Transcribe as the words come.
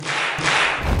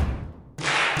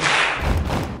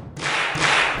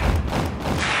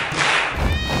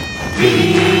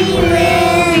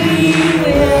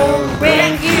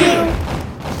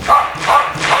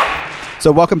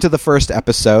So welcome to the first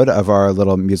episode of our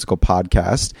little musical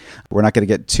podcast. We're not going to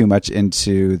get too much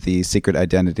into the secret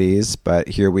identities, but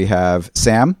here we have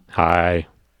Sam. Hi.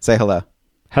 Say hello.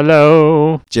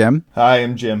 Hello. Jim. Hi,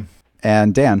 I'm Jim.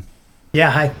 And Dan. Yeah,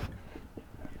 hi.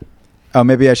 Oh,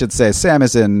 maybe I should say Sam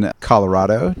is in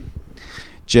Colorado.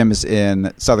 Jim is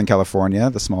in Southern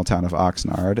California, the small town of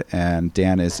Oxnard, and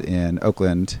Dan is in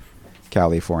Oakland,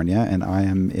 California, and I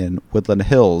am in Woodland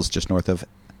Hills, just north of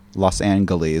Los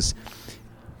Angeles.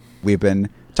 We've been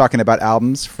talking about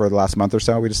albums for the last month or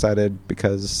so. We decided,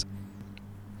 because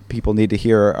people need to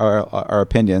hear our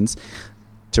opinions,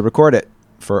 to record it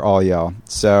for all y'all.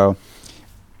 So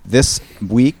this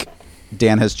week,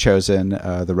 Dan has chosen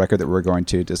the record that we're going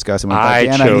to discuss. And I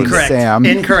Dan, chose. I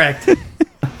mean Incorrect. Sam. Incorrect.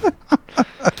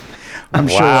 I'm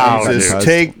sure. Wow, Jesus,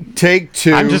 dude. take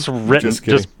two. I'm just written, Just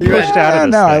kidding. just pushed out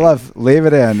of this No, I thing. leave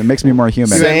it in. It makes me more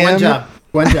human. Sam-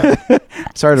 One job.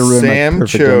 Sorry to ruin my Sam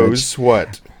perfect chose what?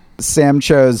 image. Sam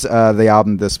chose the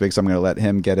album this week, so I'm going to let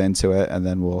him get into it, and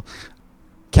then we'll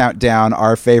count down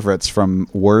our favorites from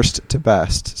worst to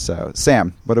best. So,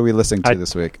 Sam, what are we listening to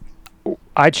this week?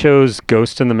 I chose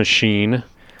Ghost in the Machine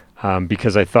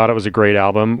because I thought it was a great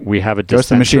album. We have a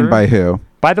Ghost in the Machine by who?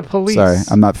 By The Police. Sorry,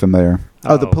 I'm not familiar.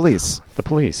 Oh, The Oh. Police. The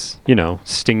Police. You know,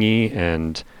 Stingy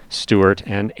and Stewart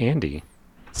and Andy.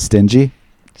 Stingy?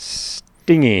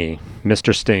 Stingy.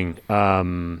 Mr. Sting.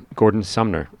 Gordon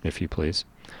Sumner, if you please.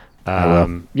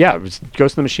 will. Yeah,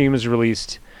 Ghost in the Machine was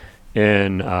released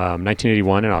in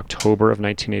 1981, in October of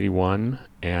 1981.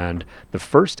 And the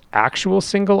first actual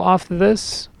single off of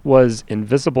this was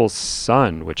Invisible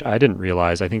Sun, which I didn't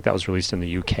realize. I think that was released in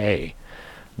the UK,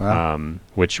 Wow.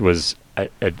 which was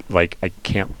like I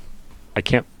can't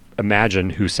imagine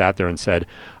who sat there and said,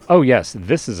 "Oh yes,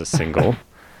 this is a single."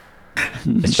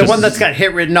 It's The one that's got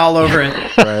hit written all over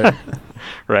it.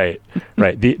 Right.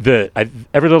 right.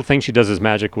 Every Little Thing She Does Is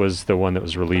Magic was the one that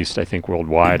was released, I think,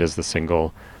 worldwide as the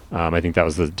single. I think that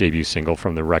was the debut single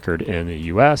from the record in the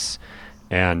U.S.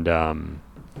 And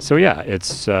so yeah,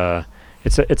 it's a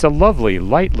lovely,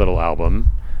 light little album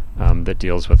that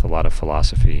deals with a lot of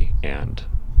philosophy and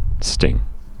Sting.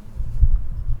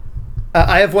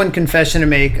 I have one confession to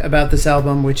make about this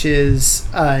album, which is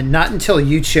not until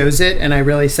you chose it and I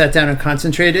really sat down and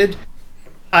concentrated.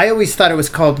 I always thought it was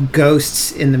called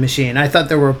Ghosts in the Machine. I thought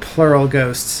there were plural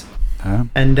ghosts.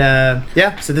 And so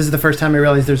this is the first time I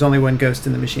realized there's only one ghost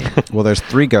in the machine. Well, there's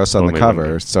 3 ghosts on the Only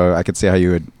cover, one. so I could see how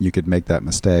you could make that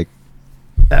mistake.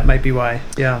 That might be why.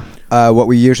 Yeah. What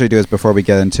we usually do is, before we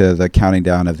get into the counting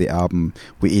down of the album,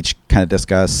 we each kind of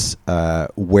discuss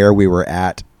where we were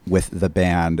at with the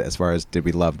band, as far as did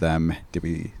we love them, did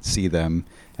we see them,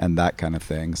 and that kind of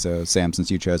thing. So, Sam,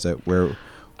 since you chose it, what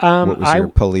was your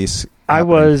Police? I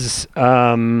was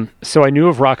so I knew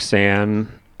of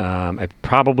Roxanne. I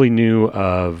probably knew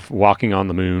of Walking on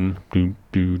the Moon.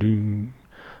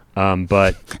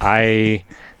 But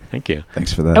thank you.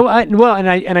 Thanks for that. Oh, I knew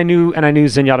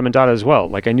Zenyatta Mandata as well.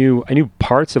 Like I knew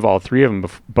parts of all 3 of them,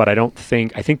 but I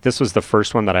think this was the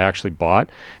first one that I actually bought,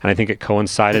 and I think it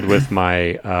coincided with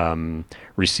my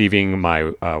receiving my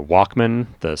Walkman,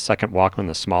 the second Walkman,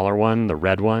 the smaller one, the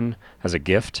red one, as a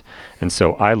gift, and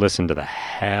so I listened to the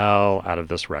hell out of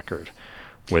this record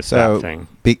with that thing.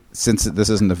 Since this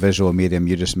isn't a visual medium,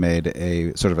 you just made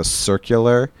a sort of a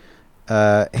circular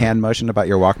hand motion about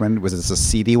your Walkman. Was this a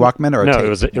CD Walkman or a No, tape it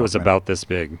was Walkman? about this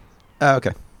big. Oh,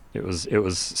 okay. It was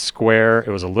square. It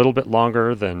was a little bit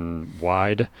longer than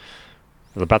wide. It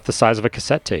was about the size of a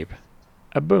cassette tape.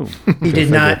 A boom. He did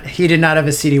not have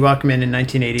a CD Walkman in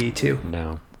 1982.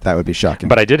 No. That would be shocking.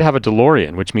 But I did have a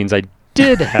DeLorean, which means I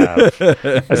did have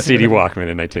a CD Walkman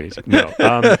in 1982. No.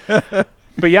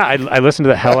 But yeah, I listened to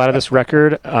the hell out of this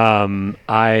record.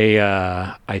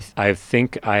 I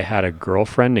think I had a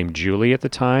girlfriend named Julie at the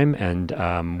time, and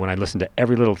when I listened to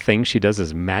Every Little Thing She Does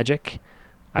Is Magic,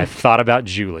 I thought about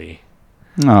Julie.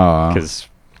 Aw. Because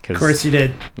Of course you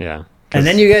did. Yeah. And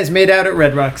then you guys made out at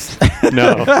Red Rocks.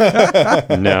 No. I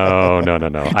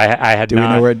had Do not.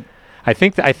 we know where? I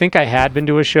think I had been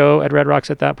to a show at Red Rocks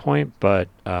at that point, but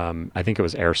I think it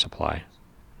was Air Supply.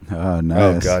 Oh, nice.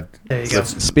 Oh God, There you go.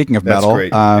 Speaking of that's metal,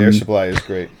 great. Air Supply is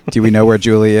great. do we know where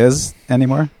Julie is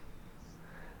anymore?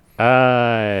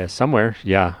 Somewhere.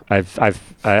 Yeah,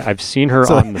 I've seen her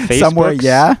on the Facebooks. Somewhere,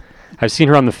 yeah. I've seen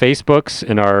her on the Facebooks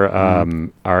in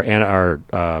our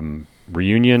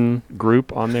reunion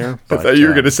group on there. I But, thought you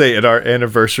were going to say, and our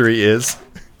anniversary is.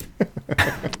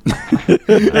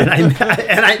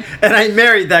 and I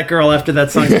married that girl after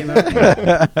that song came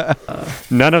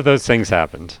out. none of those things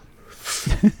happened.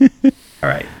 All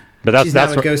right. But She's that's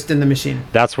now a where, ghost in the machine.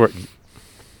 that's where.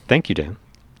 Thank you, Dan.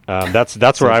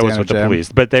 That's where I was Dan with or the Jim?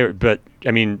 Police. But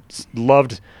I mean,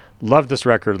 loved this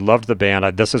record, loved the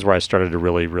band. This is where I started to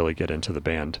really, really get into the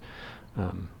band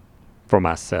for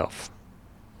myself.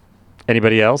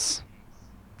 Anybody else?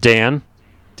 Dan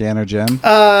or Jim?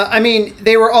 I mean,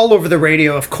 they were all over the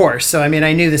radio, of course. So, I mean,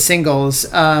 I knew the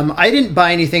singles. I didn't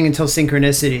buy anything until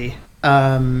Synchronicity.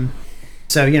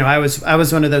 So, you know, I was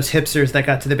one of those hipsters that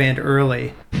got to the band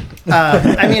early.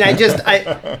 I mean,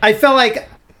 I felt like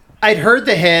I'd heard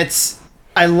the hits.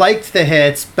 I liked the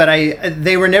hits, but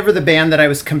they were never the band that I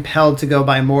was compelled to go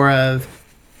buy more of.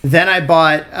 Then I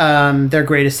bought their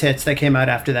greatest hits that came out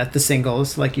after that, the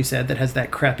singles, like you said, that has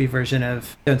that crappy version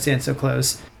of Don't Stand So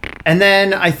Close. And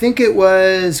then I think it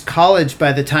was college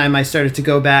by the time I started to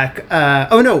go back.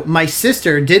 My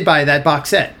sister did buy that box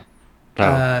set.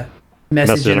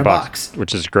 Message in a Box.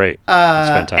 which is great. It's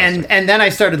fantastic. And then I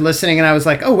started listening, and I was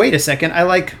like, oh, wait a second, I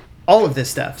like all of this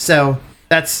stuff. So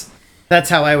that's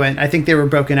how I went. I think they were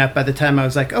broken up by the time I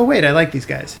was like, oh, wait, I like these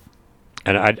guys.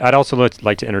 And I'd also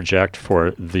like to interject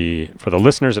for the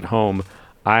listeners at home.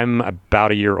 I'm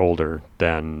about a year older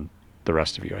than the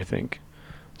rest of you, I think.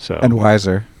 So And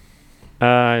wiser.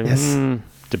 Yes.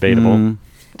 Debatable.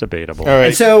 Debatable. All right.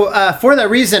 And so for that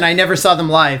reason, I never saw them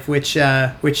live, which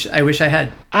I wish I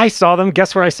had. I saw them.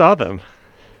 Guess where I saw them?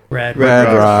 Red Red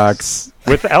Rocks. Rocks.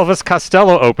 With Elvis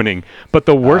Costello opening. But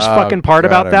the worst Oh, fucking part God,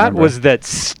 about I that remember. was that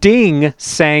Sting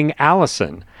sang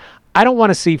Allison. I don't want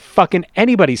to see fucking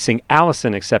anybody sing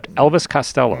Allison except Elvis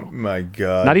Costello. My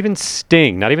God. Not even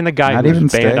Sting. Not even the guy Not whose even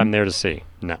band Sting? I'm there to see.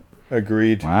 No.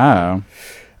 Agreed. Wow.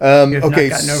 You have Okay.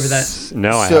 not gotten over that.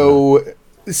 No, I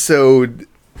haven't. So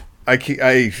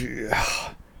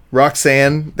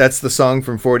Roxanne, that's the song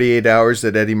from 48 Hours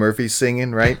that Eddie Murphy's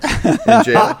singing, right? In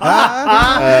jail.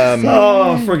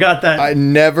 Oh, forgot that. I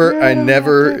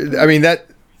mean,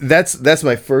 that's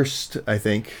my first, I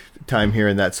think, time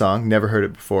hearing that song. Never heard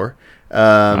it before.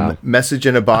 Message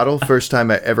in a Bottle, first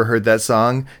time I ever heard that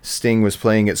song. Sting was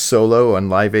playing it solo on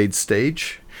Live Aid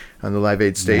stage. On the Live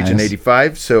Aid stage in Nice.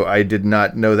 '85, so I did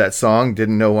not know that song.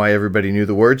 Didn't know why everybody knew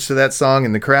the words to that song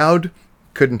in the crowd.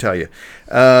 Couldn't tell you.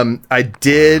 I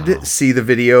did see the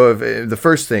video of the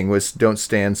first thing was "Don't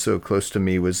Stand So Close to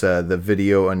Me" was the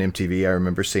video on MTV. I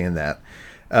remember seeing that.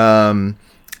 And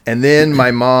then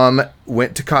my mom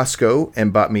went to Costco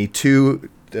and bought me 2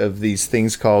 of these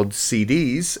things called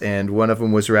CDs, and one of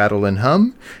them was Rattle and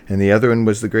Hum, and the other one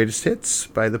was The Greatest Hits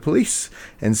by the Police.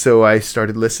 And so I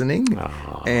started listening,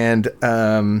 and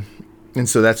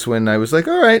so that's when I was like,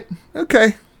 all right,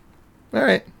 okay, all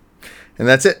right, and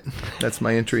that's it. That's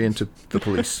my entry into the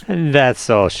Police. And that's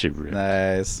all she wrote.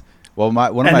 Nice. Well,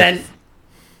 one of and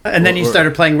my then you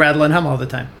started playing Rattle and Hum all the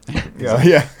time.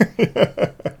 Yeah.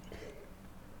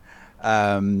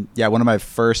 one of my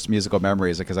first musical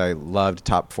memories because I loved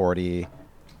Top 40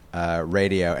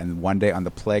 radio, and one day on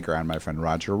the playground, my friend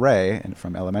Roger Ray, and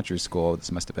from elementary school,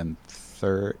 this must have been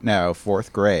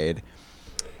fourth grade,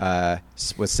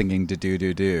 was singing "Do do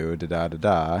do do da da da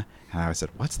da," and I said,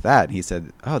 "What's that?" And he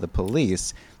said, "Oh, the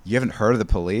Police. You haven't heard of the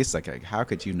Police? Like how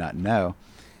could you not know?"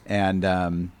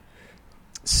 And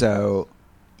so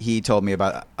he told me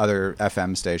about other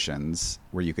FM stations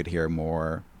where you could hear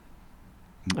more.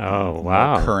 Oh, more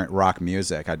wow. current rock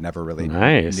music. I'd never really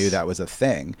Nice. knew that was a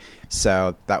thing.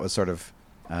 So that was sort of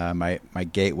my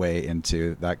gateway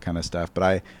into that kind of stuff.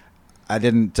 But I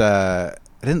didn't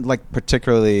like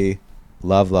particularly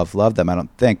love them, I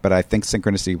don't think. But I think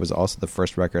Synchronicity was also the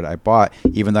first record I bought,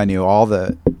 even though I knew all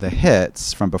the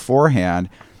hits from beforehand.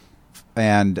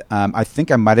 And I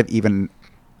think I might have even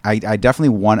I definitely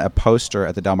won a poster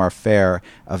at the Del Mar Fair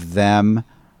of them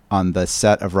on the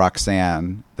set of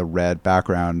Roxanne, the red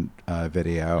background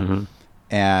video,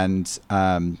 and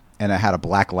it had a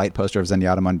black light poster of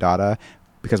Zenyatta Mondatta,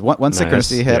 because once Nice.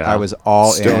 Synchronicity hit, Yeah. I was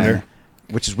all Stoner.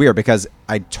 in, which is weird because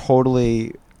I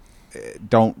totally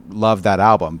don't love that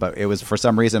album, but it was for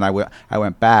some reason I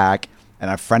went back, and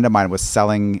a friend of mine was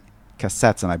selling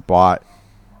cassettes, and I bought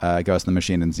Ghost in the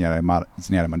Machine and Zenyatta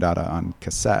Mondatta on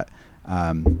cassette.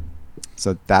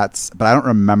 So but I don't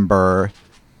remember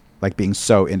like being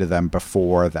so into them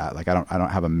before that. Like I don't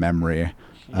have a memory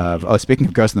of. Speaking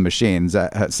of Ghost in the Machine,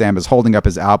 Sam is holding up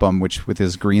his album, which with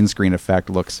his green screen effect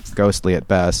looks ghostly at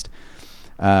best.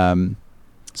 So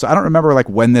I don't remember like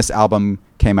when this album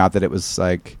came out that it was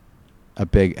like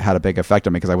had a big effect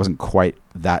on me, because I wasn't quite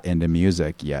that into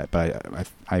music yet. But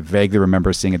I vaguely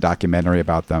remember seeing a documentary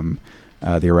about them,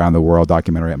 the Around the World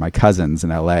documentary at my cousin's in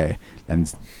LA,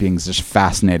 and being just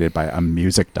fascinated by a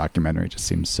music documentary. It just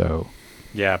seems so.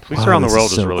 Yeah, Police Around the this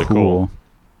World is so really cool.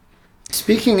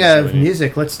 Speaking of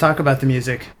music, let's talk about the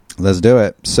music. Let's do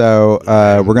it. So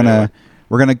we're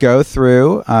we're gonna go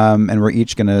through, and we're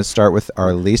each gonna start with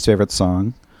our least favorite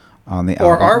song on the album.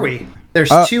 Or are we?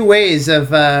 There's two ways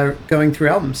of going through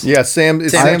albums. Yeah,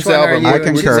 Sam's which one are album. you? I Which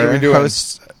is concur. we doing?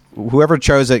 Hosts, whoever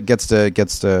chose it gets to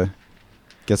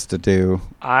do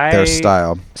their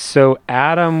style. So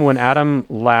when Adam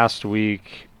last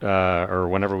week, or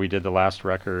whenever we did the last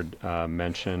record,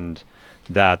 mentioned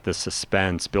that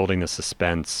building the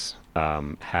suspense,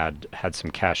 had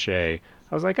some cachet.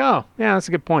 I was like, oh yeah, that's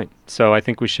a good point. So I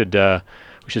think we should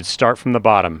start from the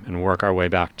bottom and work our way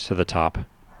back to the top,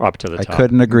 up to the top. I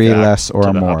couldn't agree less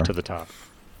or more. Up to the top.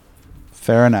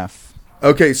 Fair enough.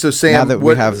 Okay, so Sam, Now that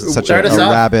we have such a Start us off.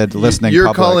 rabid listening you're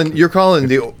public, calling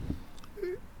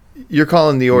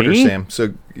the order, Me? Sam.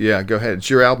 So yeah, go ahead. It's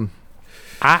your album.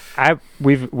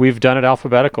 We've done it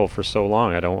alphabetical for so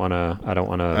long. I don't want to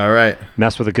All right.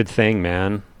 mess with a good thing,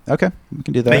 man. okay, we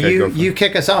can do that. But Okay, go for you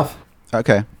kick us off.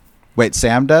 Okay. Wait,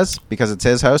 Sam does because it's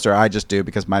his host, or I just do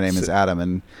because my name is Adam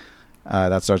and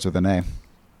that starts with an A.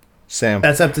 Sam.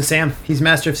 That's up to Sam. He's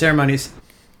master of ceremonies.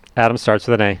 Adam starts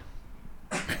with an A.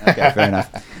 Okay, fair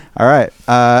enough. All right,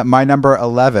 my number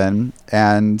 11,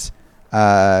 and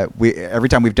we every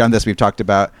time we've done this, we've talked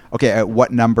about at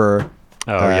what number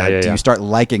do you start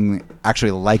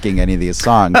actually liking any of these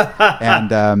songs?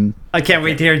 And I can't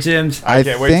wait to hear Jim's. I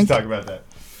can't wait to talk about that.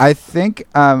 I think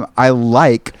I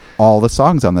like all the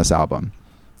songs on this album.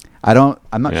 I'm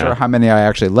not sure how many I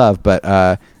actually love,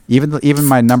 but even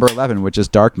my number 11, which is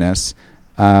Darkness,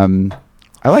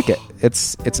 I like it.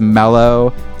 It's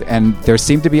mellow, and there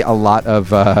seem to be a lot of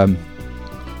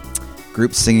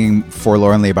groups singing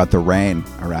forlornly about the rain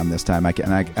around this time. I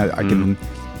can.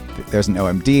 There's an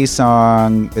OMD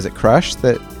song. Is it Crush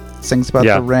that sings about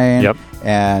the rain? Yep.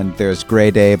 And there's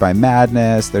Gray Day by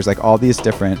Madness. There's like all these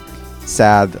different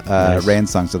sad rain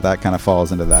songs, so that kind of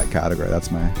falls into that category.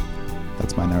 That's my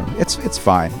number. It's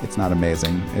fine. It's not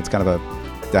amazing. It's kind of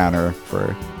a downer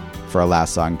for a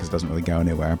last song because it doesn't really go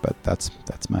anywhere. But that's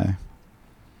my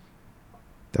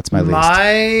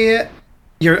least.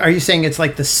 Are you saying it's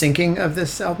like the sinking of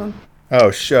this album? Oh,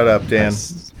 shut up, Dan.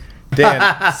 Dan,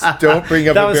 don't bring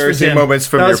up That was for embarrassing Jim. moments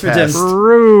from That your was for past. Jim.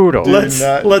 Brutal.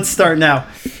 Let's start now.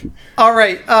 All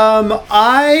right.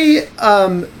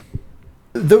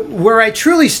 Where I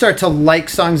truly start to like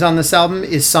songs on this album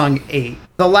is song 8.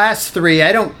 The last 3,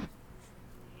 I don't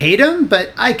hate them,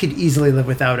 but I could easily live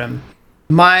without them.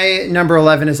 My number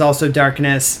 11 is also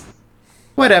Darkness.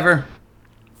 Whatever.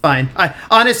 Fine.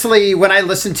 Honestly, when I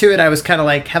listened to it, I was kind of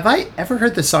like, have I ever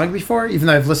heard the song before? Even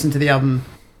though I've listened to the album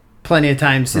plenty of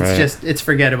times. It's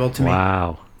forgettable to me.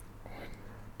 Wow.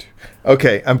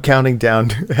 Okay, I'm counting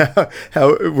down.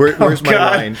 Where's my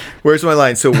line? Where's my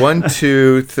line? So 1,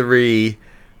 2, 3,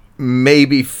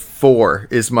 maybe 4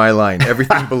 is my line.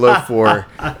 Everything below 4,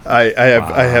 I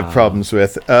have problems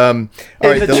with. All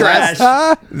right, the trash.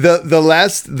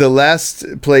 The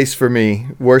last place for me,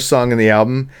 worst song in the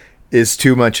album, is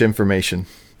Too Much Information.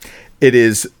 It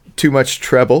is too much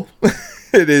treble.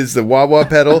 It is the wah-wah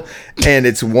pedal, and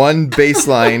it's one bass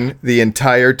line the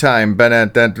entire time.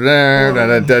 And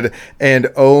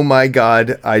oh my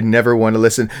God, I never want to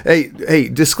listen. Hey,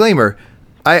 disclaimer.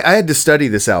 I had to study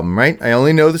this album, right? I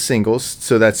only know the singles,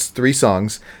 so that's 3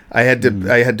 songs. I had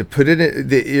to put it in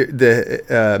the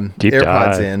AirPods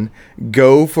dive. in,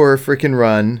 go for a freaking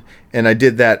run, and I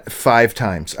did that 5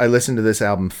 times. I listened to this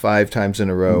album 5 times in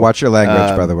a row. Watch your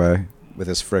language, by the way, with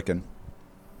his frickin'.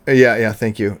 Yeah,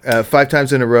 thank you. 5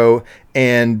 times in a row,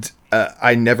 and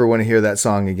I never want to hear that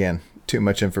song again. Too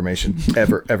much information,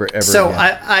 ever So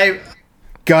again. I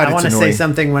God, want it's to say annoying.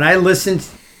 something. When I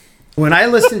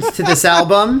listened to this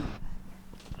album,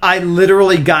 I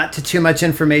literally got to Too Much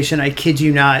Information. I kid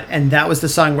you not. And that was the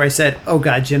song where I said, oh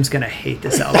God, Jim's going to hate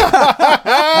this album.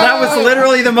 That was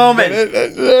literally the moment.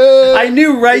 I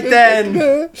knew right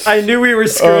then. I knew we were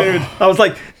screwed. I was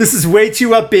like, this is way too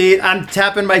upbeat. I'm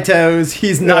tapping my toes.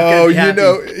 He's not going to be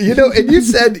happy. you know, and you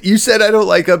said I don't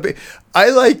like upbeat. I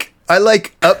like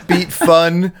upbeat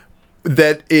fun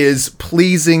that is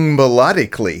pleasing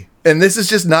melodically. And this is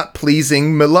just not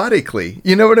pleasing melodically.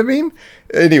 You know what I mean?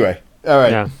 Anyway. All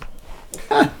right.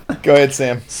 Yeah. Go ahead,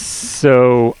 Sam.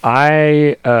 So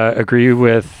I agree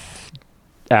with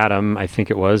Adam. I think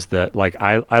it was that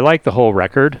I like the whole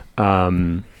record.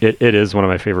 It is one of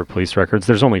my favorite Police records.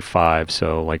 There's only 5,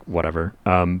 so whatever.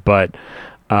 But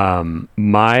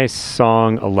my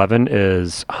song 11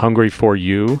 is Hungry for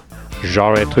You.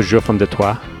 J'aurai toujours faim de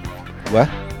toi. What?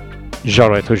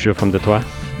 J'aurai toujours faim de toi.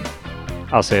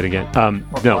 I'll say it again.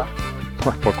 No.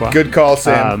 Pourquoi? Good call,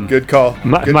 Sam. Good call.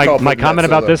 My comment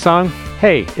about this song,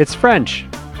 hey, it's French.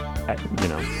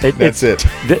 That's it.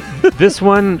 This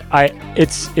one,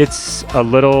 it's a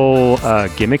little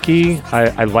gimmicky.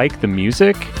 I like the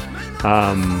music,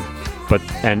 but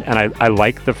I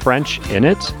like the French in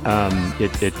it.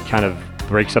 It kind of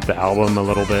breaks up the album a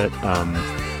little bit,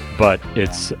 but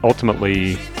it's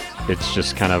ultimately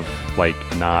just kind of like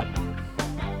not.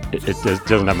 It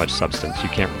doesn't have much substance. You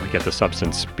can't really get the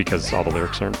substance because all the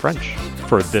lyrics are in French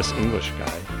for this English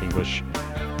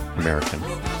American.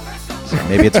 So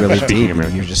maybe it's really deep.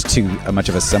 American. You're just too much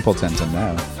of a simpleton to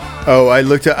know. Oh, I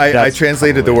looked at. I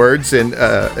translated the probably- words, and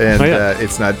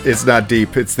it's not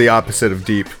deep. It's the opposite of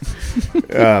deep.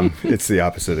 It's the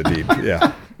opposite of deep.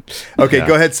 Yeah. Okay, Yeah.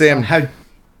 go ahead, Sam.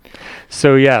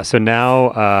 So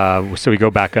now we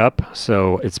go back up.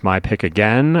 So it's my pick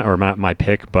again, or not my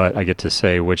pick, but I get to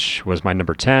say which was my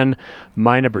number 10.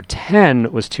 My number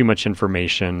 10 was too much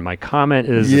information. My comment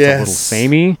is it's a little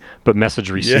samey, but message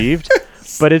received.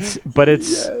 But it's I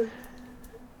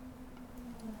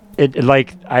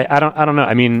don't know.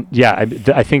 I mean, yeah,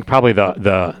 I think probably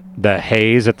the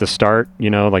haze at the start,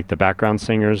 like the background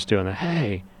singers doing the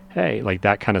hey, like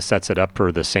that kind of sets it up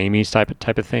for the samey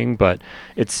type of thing. But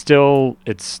it's up,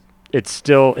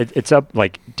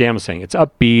 like Dan was saying, it's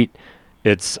upbeat.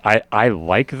 I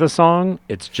like the song.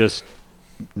 It's just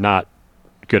not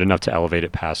good enough to elevate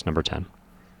it past number 10.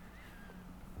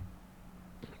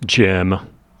 Jim,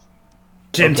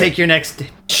 okay. Take your next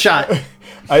shot.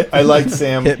 I like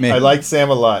Sam. Hit me. I like Sam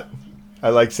a lot.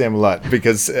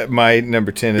 Because my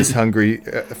number 10 is "Hungry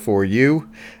for You."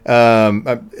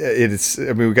 It is.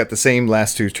 I mean, we got the same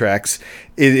last two tracks.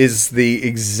 It is the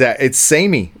exact. It's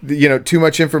samey. Too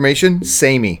much information.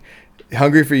 Samey.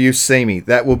 "Hungry for You," samey.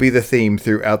 That will be the theme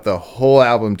throughout the whole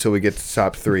album till we get to the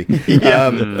top 3.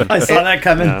 I saw that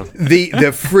coming. Yeah. The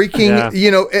freaking.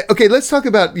 Yeah. Okay, let's talk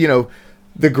about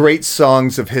the great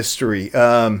songs of history.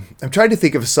 I'm trying to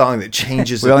think of a song that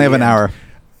changes. We at only the have an end. hour.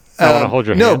 I want to hold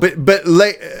your No, hand. but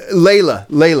Layla,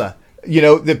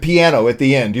 the piano at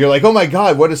the end. You're like, oh my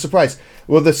God, what a surprise.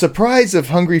 Well, the surprise of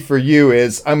 "Hungry for You"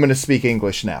 is I'm going to speak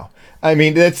English now. I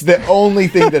mean, that's the only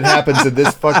thing that happens in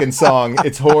this fucking song.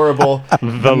 It's horrible.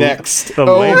 Next.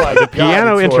 The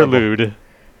piano it's horrible. interlude.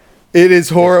 It is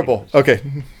horrible. Okay.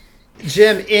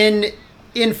 Jim,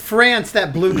 in France,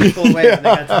 that blew people away when they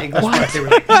got to the English part. They were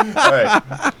like, All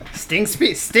right. Sting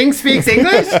speaks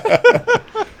English?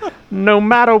 No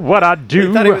matter what I do,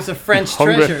 They thought he was a French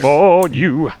hungry treasure. for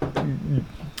you.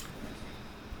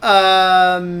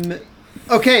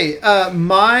 Okay,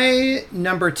 my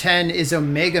number 10 is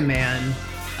Omega Man.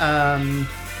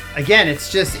 Again, it's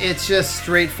just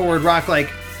straightforward rock. Like,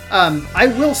 I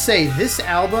will say this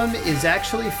album is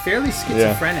actually fairly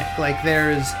schizophrenic. Yeah. Like,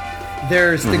 there's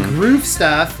the groove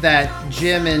stuff that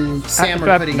Jim and Sam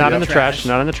are putting Not in the trash.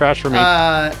 Not in the trash for me.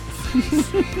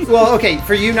 Well, okay,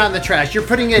 for you, not in the trash. You're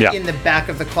putting it Yeah. in the back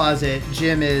of the closet.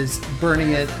 Jim is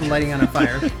burning it and lighting on a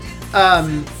fire.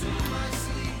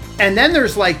 And then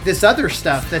there's like this other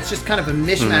stuff that's just kind of a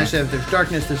mishmash of there's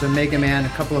Darkness, there's Omega Man, a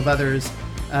couple of others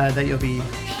that you'll be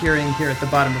hearing here at the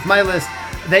bottom of my list.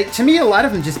 To me, a lot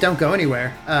of them just don't go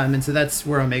anywhere. And so that's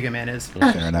where Omega Man is.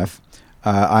 Fair enough.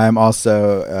 I am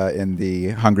also in the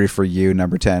 "Hungry for You"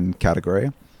 number 10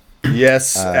 category.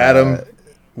 Yes, Adam.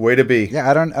 Way to be. Yeah,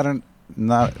 I don't.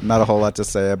 Not a whole lot to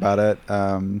say about it.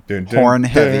 Dun, dun, Horn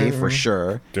heavy dun. for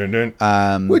sure. Dun,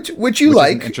 dun. Which you Which is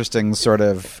like? an interesting sort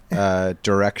of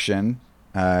direction,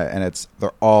 and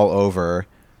they're all over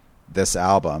this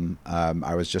album.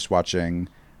 I was just watching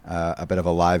a bit of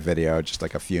a live video, just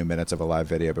like a few minutes of a live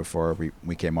video before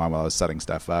we came on while I was setting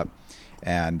stuff up,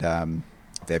 and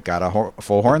they've got a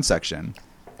full horn section,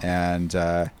 and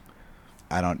I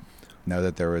don't know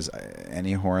that there was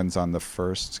any horns on the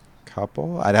first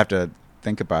couple. I'd have to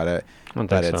think about it. I don't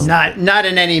but think it's so. Not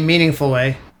in any meaningful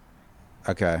way.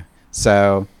 okay.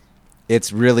 So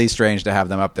it's really strange to have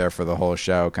them up there for the whole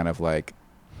show, kind of like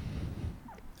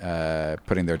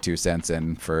putting their 2 cents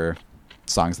in for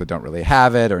songs that don't really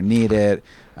have it or need it.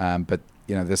 But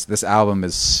this album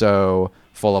is so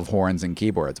full of horns and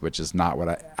keyboards, which is not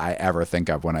what I ever think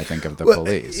of when I think of the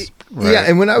Police. Yeah,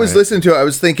 and when I was listening to it, I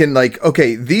was thinking like,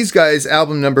 okay, these guys,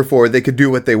 album number 4, they could do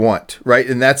what they want, right?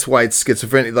 And that's why it's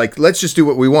schizophrenic. Like, let's just do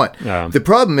what we want. Yeah. The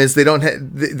problem is they don't.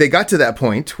 They got to that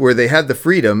point where they had the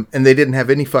freedom and they didn't have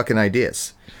any fucking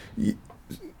ideas.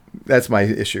 That's my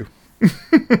issue.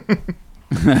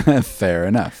 Fair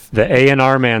enough. The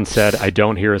A&R man said, "I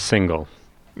don't hear a single."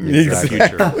 The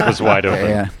future was wide open.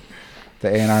 Yeah.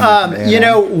 The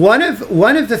A&R. One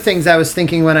of the things I was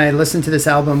thinking when I listened to this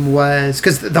album was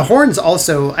because the horns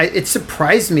also it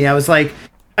surprised me. I was like,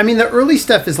 I mean, the early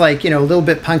stuff is like a little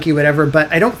bit punky, whatever,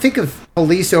 but I don't think of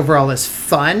Police overall as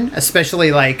fun,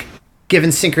 especially like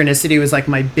Given Synchronicity was like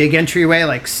my big entryway,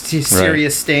 like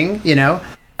serious Sting, you know.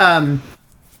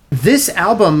 This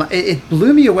album, it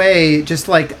blew me away. Just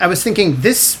like I was thinking,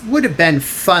 this would have been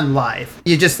fun live.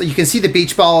 You can see the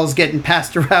beach balls getting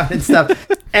passed around and stuff.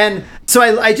 And so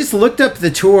I just looked up the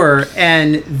tour,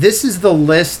 and this is the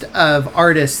list of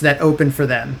artists that opened for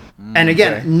them. And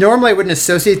again, normally I wouldn't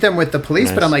associate them with the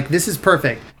Police, but I'm like, this is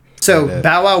perfect. So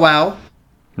Bow Wow Wow,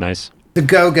 Nice. the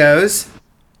Go-Go's,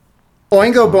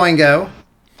 Oingo Boingo,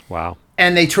 Wow.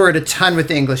 and they toured a ton with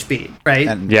the English Beat, right?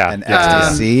 And Yeah.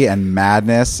 Ecstasy and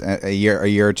Madness a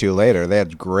year or two later. They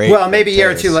had great. Well, maybe a year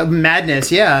or taste. two, like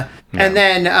Madness, yeah. And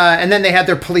then they had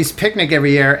their Police Picnic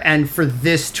every year. And for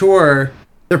this tour,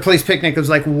 their Police Picnic was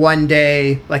like one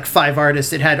day, like 5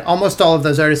 artists. It had almost all of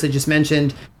those artists I just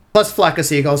mentioned, plus Flock of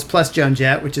Seagulls, plus Joan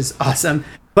Jett, which is awesome.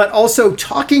 But also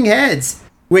Talking Heads,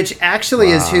 which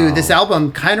actually is who this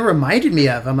album kind of reminded me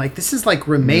of. I'm like, this is like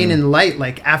Remain in Light,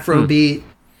 like Afrobeat.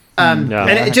 And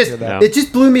it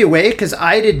just blew me away because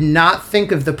I did not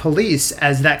think of the Police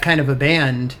as that kind of a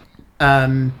band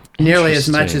nearly as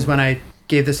much as when I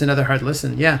gave this another hard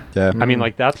listen. Yeah. Yeah. I mean,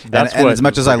 like that's And what. as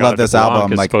much as I love this Regatta de Blanc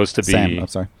album, is like supposed to be. Sam, I'm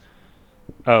sorry.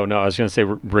 Oh no, I was going to say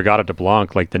Regatta de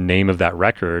Blanc. Like the name of that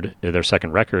record, their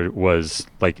second record, was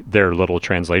like their little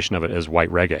translation of it is white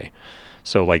reggae.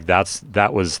 So like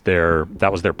that was their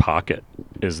pocket,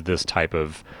 is this type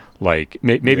of like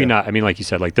maybe not. I mean, like you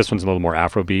said, like this one's a little more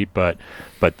Afrobeat, but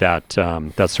that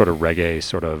sort of reggae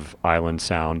sort of island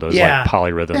sound, those like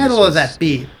polyrhythms. They had a little of that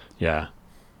beat. Yeah.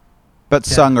 But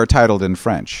sung or titled in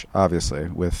French, obviously,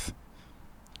 with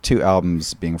 2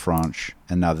 albums being French,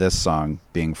 and now this song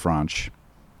being French.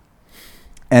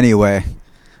 Anyway,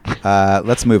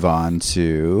 let's move on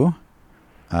to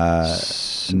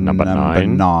number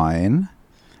 9,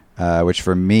 which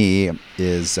for me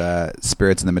is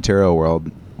Spirits in the Material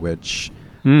World, which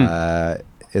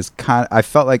is kind. I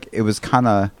felt like it was kind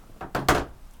of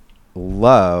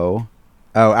low.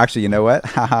 Oh, actually, you know what?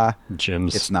 Haha.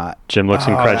 It's not. Jim looks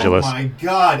incredulous. Oh my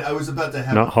God! I was about to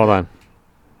have. No, hold on.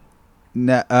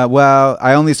 No, well,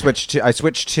 I only switched to. I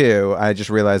switched to. I just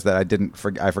realized that I didn't.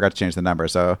 I forgot to change the number.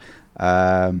 So,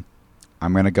 I'm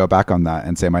gonna go back on that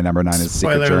and say my number 9 is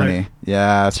Spoiler Secret Journey. alert.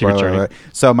 Yeah, Secret spoiler Journey. alert.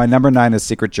 So my number 9 is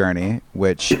Secret Journey,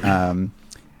 which I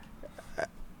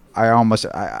almost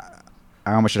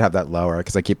should have that lower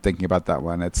because I keep thinking about that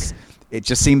one. It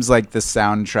just seems like the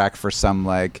soundtrack for some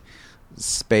like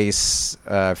space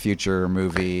future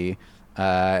movie.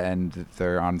 And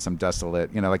they're on some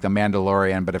desolate, like The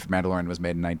Mandalorian. But if Mandalorian was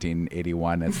made in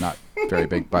 1981, it's not very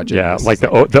big budget. Yeah, This like is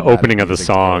the opening of the music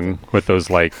song with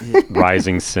those like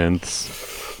rising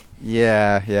synths.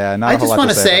 Yeah. Not I a whole just lot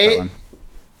want to to say say about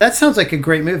that sounds like a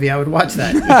great movie. I would watch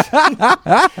that.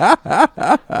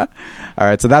 that one. All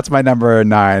right, so that's my number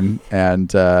 9, and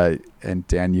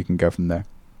Dan, you can go from there.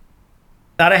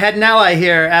 Thought I had an ally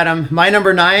here, Adam. My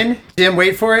number 9, Jim,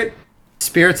 wait for it.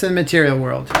 Spirits in the Material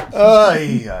World.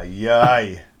 Ay,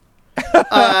 ay,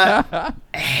 ay.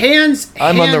 Hands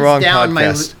I'm on the wrong down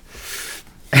podcast.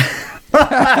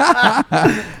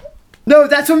 No,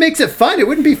 that's what makes it fun. It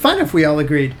wouldn't be fun if we all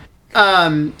agreed.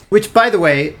 Which, by the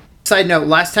way, side note,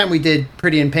 last time we did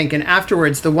Pretty in Pink, and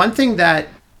afterwards, the one thing that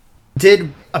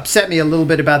did upset me a little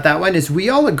bit about that one is we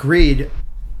all agreed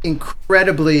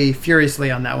incredibly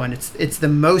furiously on that one. It's the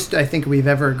most I think we've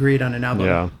ever agreed on an album.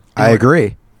 Yeah. I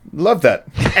agree. Love that.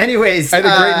 Anyways, I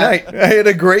had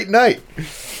a great night.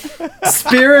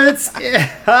 Spirits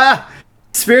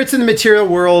in the Material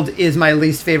World is my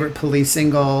least favorite Police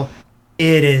single.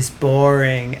 It is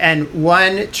boring. And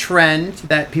one trend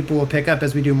that people will pick up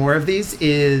as we do more of these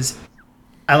is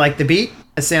I like the beat,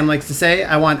 as Sam likes to say.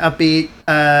 I want upbeat.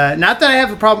 Not that I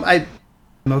have a problem.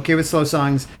 I'm okay with slow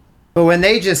songs. But when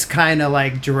they just kind of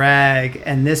like drag,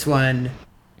 and this one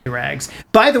drags.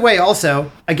 By the way,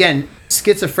 also, again,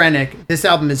 Schizophrenic, this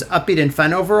album is upbeat and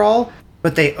fun overall,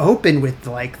 but they open with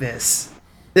like this.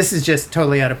 This is just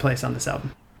totally out of place on this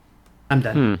album. I'm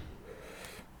done.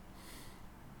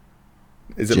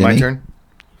 Is it my Jimmy?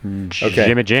 turn? Okay.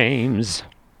 Jimmy James.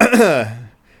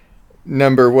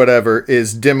 Number whatever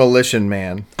is Demolition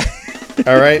Man.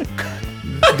 All right.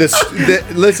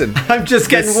 Listen. I'm just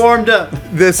getting warmed up.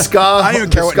 The ska. I don't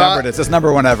even care what number it is. It's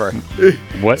number 1 ever.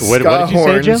 What did you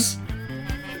say, Jim?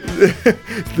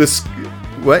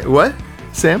 What?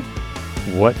 Sam?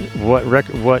 What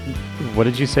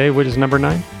did you say? What is number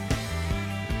 9?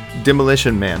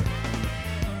 Demolition Man.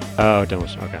 Oh,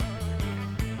 Demolition. Okay.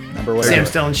 Number 1. Sam's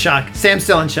still in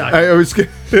shock. I was.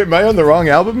 Am I on the wrong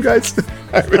album, guys?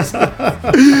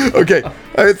 Okay.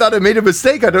 I thought I made a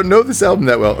mistake. I don't know this album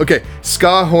that well. Okay.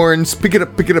 Ska horns. Pick it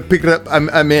up.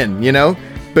 I'm in.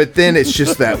 but then it's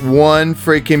just that one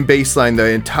freaking bass line the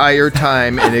entire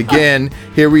time. And again,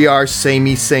 here we are,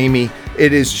 samey.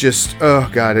 It is just, oh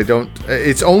God,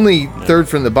 it's only third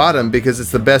from the bottom because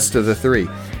it's the best of the three.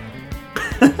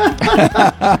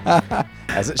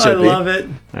 As it should I be. love it.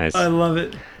 Nice. I love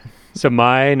it. So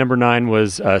my number 9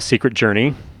 was Secret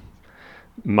Journey.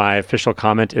 My official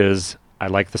comment is I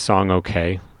like the song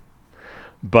okay.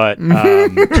 But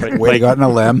Way to go out on a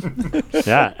limb.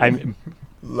 yeah, I'm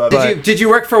Did you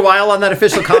work for a while on that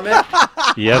official comment?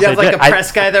 yes, You have I like did. a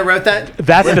press guy that wrote that?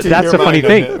 That's your the funny mind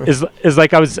thing on is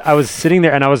like I was sitting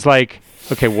there and I was like,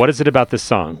 okay, what is it about this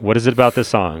song? What is it about this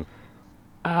song?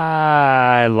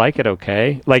 I like it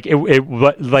okay. Like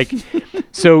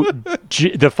so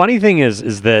the funny thing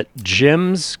is that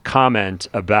Jim's comment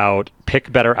about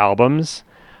pick better albums,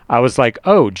 I was like,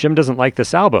 oh, Jim doesn't like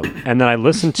this album. And then I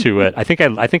listened to it. I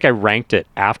think I ranked it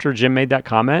after Jim made that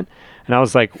comment, and I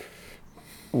was like,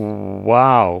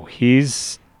 wow,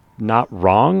 he's not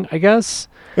wrong, I guess.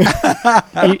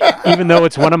 Even though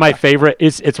it's one of my favorite,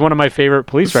 it's one of my favorite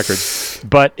Police records,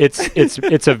 but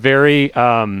it's a very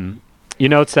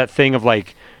it's that thing of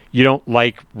like, you don't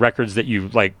like records that you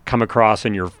like come across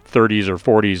in your 30s or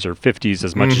 40s or 50s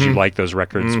as much as you like those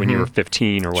records when you were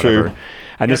 15 or whatever. True.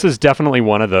 And this is definitely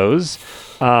one of those.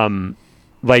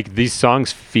 Like these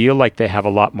songs feel like they have a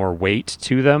lot more weight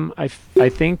to them. I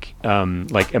think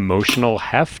like emotional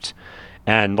heft.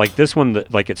 And like this one,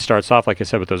 like it starts off, like I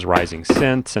said, with those rising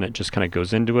synths, and it just kind of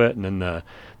goes into it, and then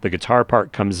the guitar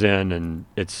part comes in, and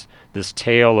it's this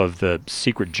tale of the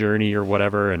secret journey or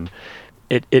whatever, and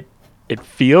it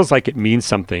feels like it means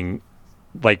something,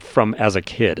 like from as a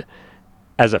kid.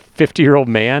 As a 50-year-old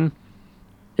man,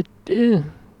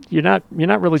 you're not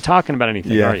really talking about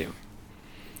anything, are you?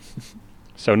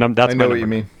 So that's I know what you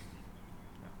mean.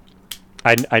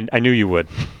 I knew you would.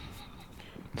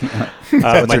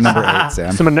 What's your number 8,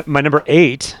 Sam? So my number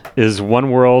 8 is One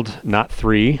World, Not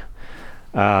Three.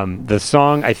 The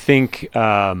song, I think,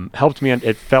 helped me.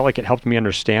 It felt like it helped me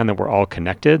understand that we're all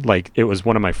connected. Like it was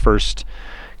one of my first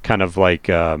kind of like,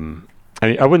 I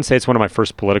wouldn't say it's one of my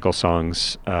first political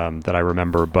songs that I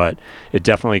remember, but it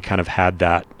definitely kind of had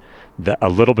that a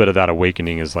little bit of that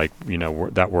awakening is like,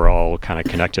 that we're all kind of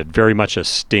connected. Very much a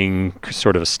Sting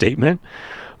sort of a statement,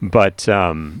 but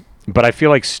I feel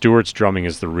like Stewart's drumming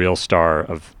is the real star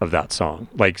of that song.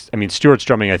 Like, I mean, Stewart's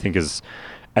drumming, I think, is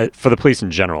for the Police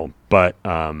in general, but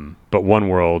One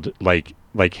World, like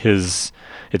his,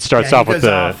 it starts off with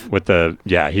the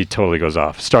he totally goes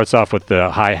off. Starts off with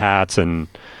the hi-hats, and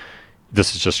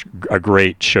this is just a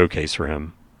great showcase for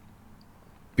him.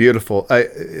 Beautiful.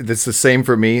 That's the same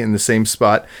for me in the same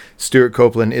spot. Stuart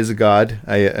Copeland is a god.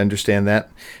 I understand that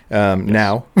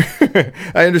now.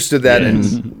 I understood that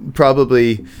in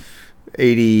probably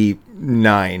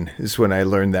 89 is when I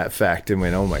learned that fact and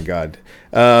went, oh my God.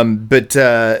 But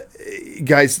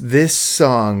guys, this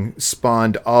song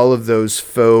spawned all of those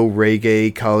faux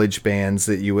reggae college bands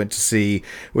that you went to see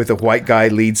with a white guy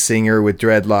lead singer with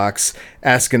dreadlocks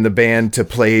asking the band to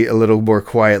play a little more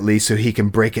quietly so he can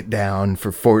break it down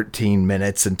for 14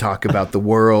 minutes and talk about the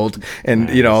world and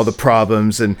all the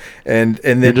problems and then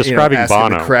you're describing asking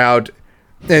Bono. the crowd.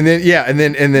 And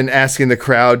then asking the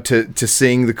crowd to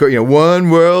sing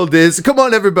One World is, come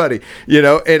on everybody,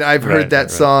 and I've heard that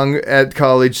song at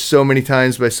college so many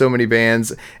times by so many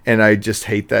bands, and I just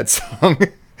hate that song.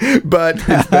 But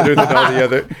it's better than all the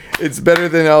other. It's better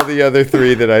than all the other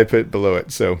three that I put below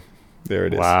it. So there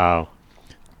it is. Wow.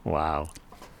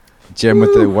 Jim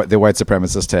with the white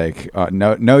supremacist take.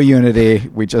 No unity.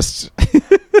 We just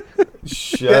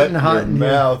Shut your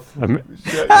mouth.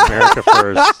 America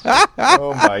first.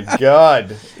 Oh my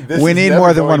God. We need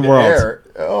more than one world. Air.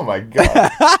 Oh my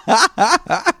God.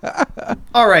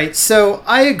 All right, so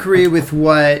I agree with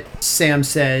what Sam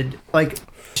said. Like,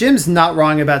 Jim's not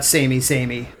wrong about samey.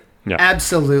 Yeah.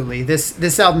 Absolutely.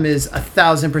 This album is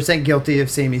 1,000% guilty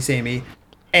of samey.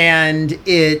 And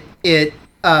it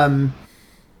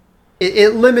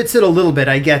limits it a little bit.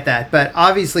 I get that. But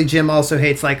obviously Jim also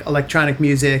hates like electronic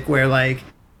music where like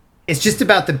it's just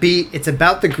about the beat. It's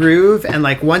about the groove. And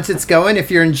like once it's going,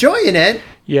 if you're enjoying it,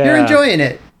 you're enjoying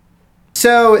it.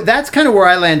 So that's kind of where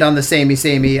I land on the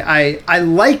samey. I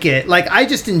like it. Like I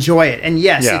just enjoy it. And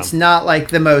yes, it's not like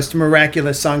the most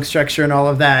miraculous song structure and all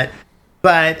of that.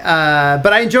 But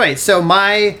I enjoy it. So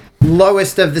my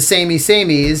lowest of the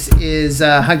sameys is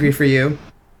Hungry for You.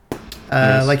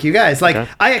 Nice. Like you guys, like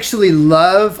Okay. I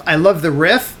love the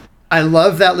riff. I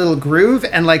love that little groove.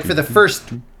 And like for the first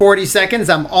 40 seconds,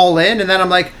 I'm all in. And then I'm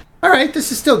like, all right,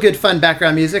 this is still good, fun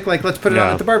background music. Like, let's put it on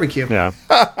Yeah. at the barbecue. Yeah,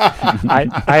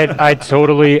 I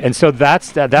totally, and so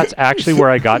that's actually where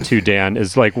I got to, Dan,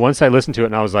 is like once I listened to it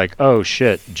and I was like, oh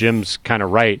shit, Jim's kind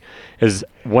of right. Is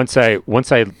once I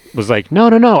was like, no,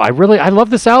 I love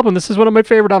this album. This is one of my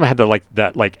favorite albums. I had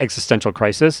that existential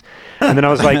crisis, and then I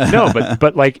was like, no,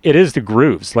 but like it is the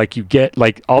grooves. Like you get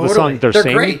like all the Totally. songs they're They're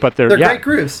singing, great. but they're great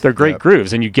grooves. They're great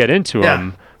grooves, and you get into Yeah.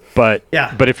 them. But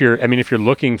Yeah. but if you're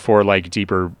looking for like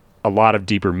a lot of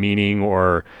deeper meaning,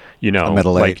 or a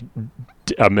middle like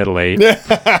eight. a middle eight,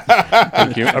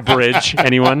 thank you, a bridge,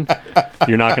 anyone,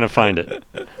 you're not going to find it.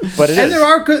 But it And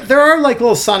is. there are like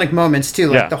little sonic moments too,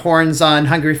 like Yeah. the horns on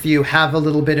 "Hungry for You" have a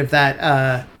little bit of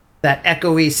that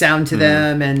echoey sound to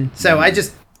them, and so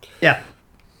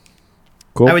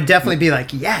Cool. I would definitely be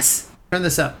like, yes, turn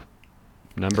this up.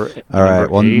 All right.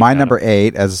 Well, eight, my Adam. number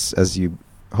 8, as you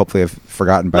hopefully have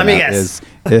forgotten by Let me now, guess.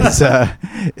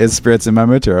 is "Spirits in My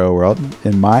Material World."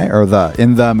 In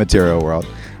the Material World.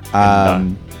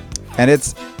 And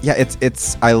it's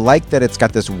I like that it's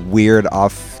got this weird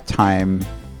off time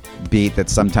beat that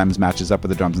sometimes matches up with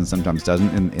the drums and sometimes doesn't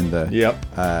in the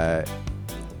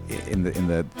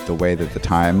the way that the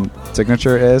time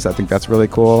signature is. I think that's really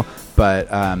cool, but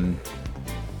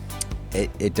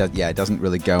it doesn't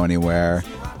really go anywhere,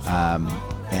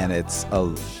 and it's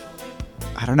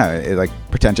I don't know, it like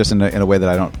pretentious in a way that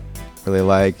I don't really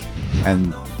like,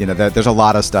 and there's a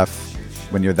lot of stuff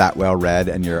when you're that well read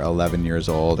and you're 11 years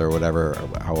old or whatever,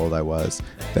 or how old I was,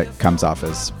 that comes off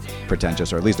as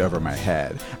pretentious, or at least over my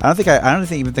head. I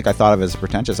don't even think I thought of it as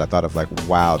pretentious. I thought of like,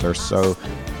 wow, they're so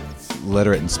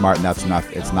literate and smart, and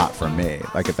it's not for me.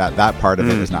 Like if that part of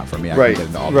it is not for me. I can get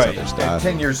into all this other stuff. At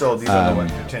 10 years old, you don't know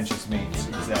what pretentious means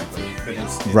exactly, but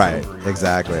it's Right, over your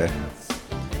exactly.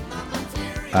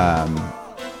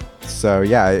 So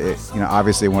yeah,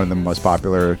 obviously one of the most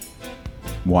popular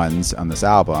ones on this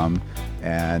album,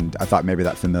 and I thought maybe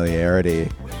that familiarity,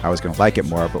 I was going to like it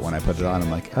more, but when I put it on, I'm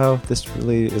like, oh, this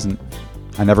really isn't.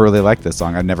 I never really liked this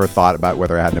song. I never thought about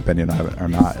whether I had an opinion on it or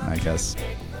not, and I guess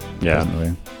it doesn't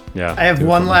really. Yeah. I have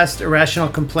one last irrational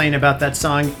complaint about that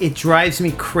song. It drives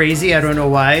me crazy. I don't know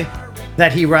why.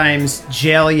 That he rhymes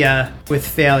jail ya with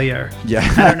failure. Yeah.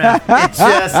 I don't know. It's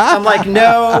just, I'm like,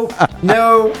 no.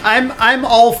 I'm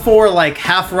all for like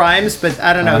half rhymes, but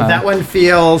I don't know. That one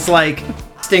feels like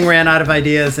Sting ran out of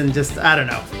ideas and just, I don't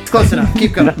know. It's close enough.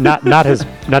 Keep going. not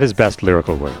his best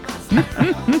lyrical work.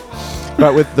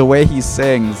 But with the way he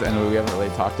sings, and we haven't really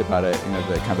talked about it,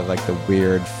 the kind of like the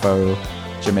weird faux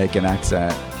Jamaican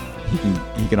accent,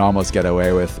 he can almost get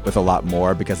away with a lot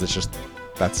more, because it's just,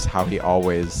 that's how he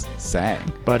always sang.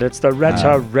 But it's the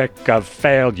rhetoric of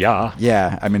failure.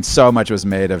 Yeah, I mean, so much was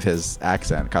made of his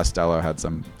accent. Costello had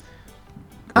some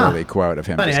early quote of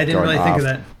him. Funny, just I didn't going really think of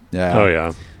off. that. Yeah. Oh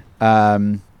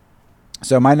yeah.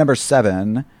 So my number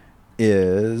 7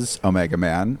 is Omega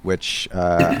Man, which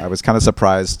I was kind of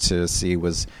surprised to see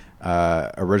was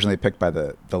originally picked by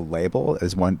the label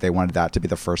as one. They wanted that to be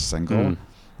the first single.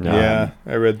 Yeah,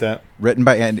 I read that. Written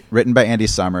by Andy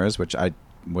Summers, which I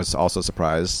was also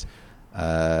surprised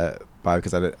by,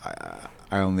 because I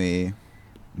only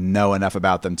know enough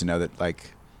about them to know that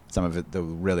like some of the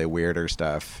really weirder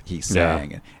stuff he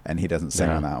sang, and he doesn't sing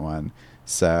on that one.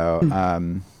 So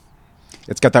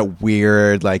it's got that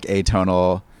weird like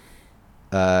atonal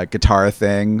guitar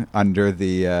thing under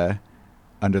the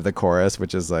chorus,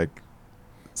 which is like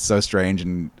so strange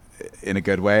and in a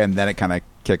good way, and then it kind of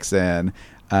kicks in.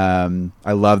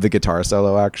 I love the guitar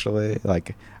solo, actually.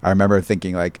 Like I remember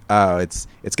thinking like, oh, it's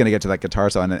gonna get to that guitar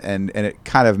solo, and it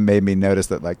kind of made me notice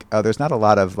that like, oh, there's not a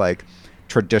lot of like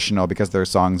traditional, because their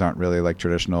songs aren't really like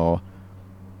traditional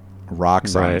rock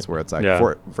songs, where it's like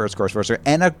first chorus, first,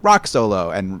 and a rock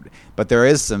solo, but there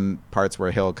is some parts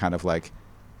where he'll kind of like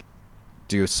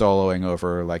do soloing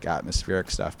over like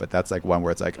atmospheric stuff, but that's like one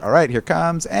where it's like, all right, here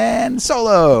comes and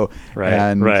solo,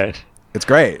 right. It's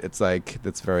great. It's like,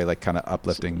 it's very like kind of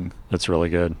uplifting. That's really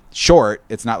good. Short.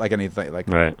 It's not like anything like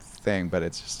thing, but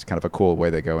it's just kind of a cool way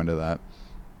they go into that.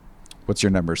 What's your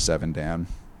number 7, Dan?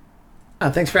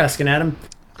 Thanks for asking, Adam.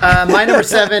 My number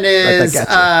 7 is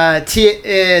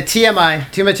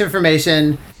TMI. Too much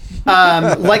information.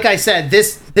 Like I said,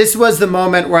 this was the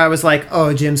moment where I was like,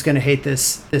 oh, Jim's gonna hate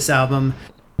this album.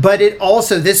 But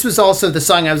this was also the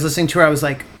song I was listening to where I was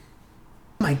like,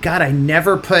 oh my God, I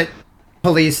never put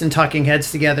Police and Talking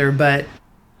Heads together, but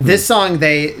this song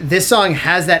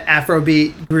has that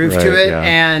Afrobeat groove to it,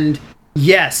 and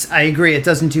yes, I agree, it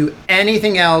doesn't do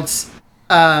anything else,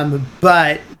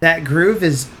 but that groove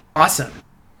is awesome.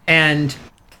 And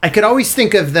I could always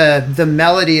think of the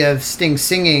melody of Sting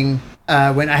singing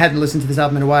when I hadn't listened to this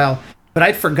album in a while, but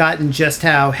I'd forgotten just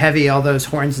how heavy all those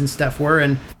horns and stuff were.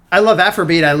 And I love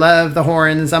Afrobeat. I love the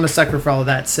horns. I'm a sucker for all of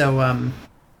that. So I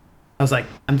was like,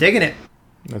 I'm digging it.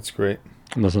 That's great.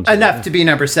 Enough to be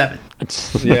number 7.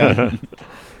 Yeah.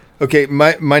 Okay,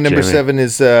 my number Jamie. 7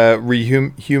 is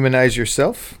Rehumanize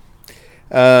Yourself.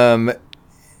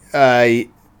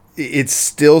 It's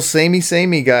still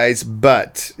samey, guys,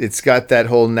 but it's got that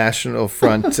whole National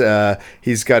Front.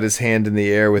 He's got his hand in the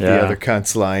air with the Yeah. other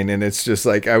cunts line, and it's just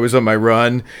like I was on my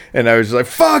run, and I was like,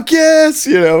 "Fuck yes!"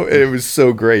 It was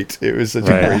so great. It was such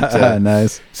a great,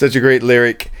 Nice. such a great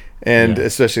lyric, and Yeah.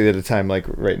 especially at a time like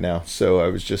right now. So I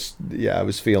was just, I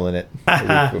was feeling it.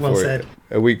 Well said.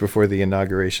 A week before the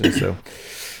inauguration. So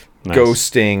Nice. go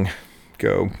Sting,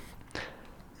 go.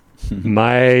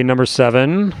 My number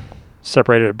 7,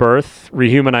 Separated at Birth,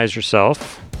 Rehumanize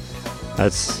Yourself.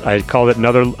 I called it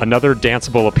another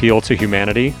danceable appeal to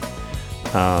humanity.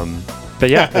 But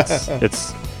yeah,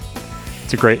 it's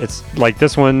a great. It's like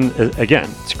this one again.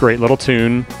 It's a great little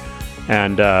tune,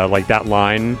 and like that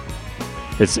line.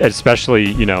 It's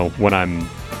especially when I'm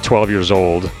 12 years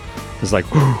old. It's like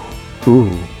ooh.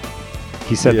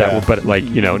 He said Yeah. that, but like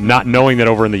not knowing that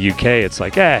over in the UK, it's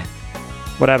like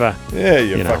whatever. Yeah,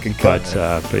 you fucking cut.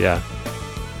 But yeah.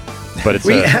 But it's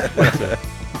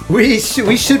We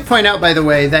should point out, by the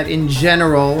way, that in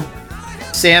general,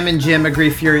 Sam and Jim agree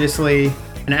furiously,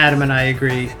 and Adam and I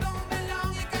agree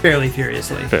fairly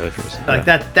furiously. Like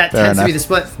that tends to enough. be the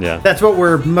split. Yeah. That's what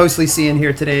we're mostly seeing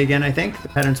here today again, I think. The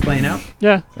pattern's playing out.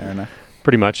 Yeah, Fair enough.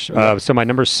 pretty much. So my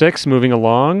number 6, moving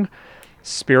along,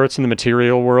 Spirits in the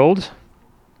Material World.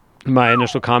 My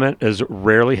initial comment is,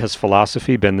 rarely has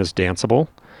philosophy been this danceable.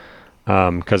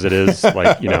 Because it is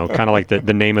like, kind of like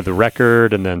the name of the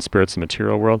record, and then Spirits in the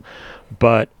Material World.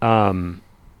 But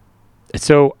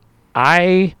so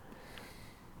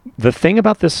the thing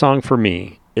about this song for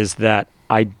me is that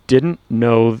I didn't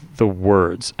know the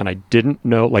words, and I didn't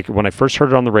know, like when I first heard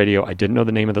it on the radio, I didn't know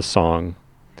the name of the song.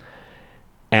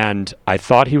 And I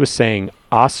thought he was saying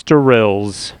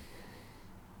Osterils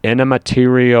in a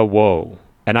materia woe.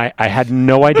 And I had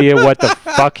no idea what the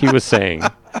fuck he was saying.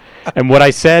 And what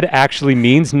I said actually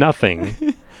means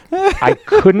nothing. I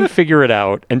couldn't figure it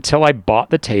out until I bought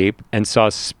the tape and saw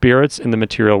Spirits in the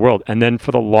Material World. And then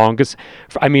for the longest,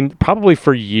 probably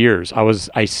for years,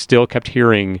 I still kept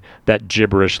hearing that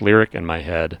gibberish lyric in my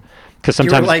head. Because You were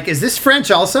sometimes, like, is this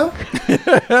French also?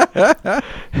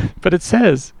 but it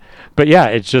says. But yeah,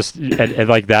 it's just and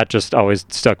like that just always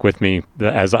stuck with me,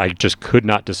 as I just could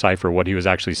not decipher what he was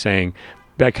actually saying.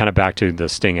 That kind of back to the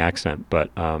Sting accent,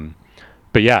 but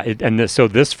yeah, so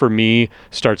this for me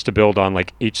starts to build on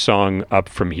like each song up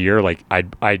from here. Like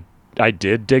I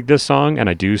did dig this song, and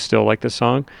I do still like this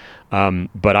song,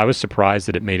 but I was surprised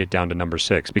that it made it down to number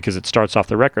 6, because it starts off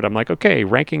the record. I'm like, okay,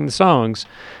 ranking the songs,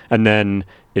 and then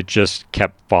it just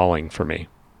kept falling for me,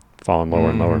 falling lower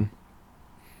and lower.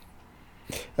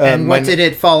 And what did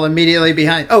it fall immediately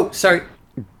behind? Oh, sorry.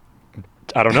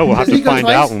 I don't know. We'll have Doesn't to he go find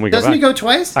twice? out when we go Doesn't back. he go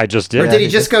twice? I just Or did. did he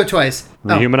just go twice? Oh.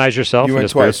 Rehumanize Yourself You in went the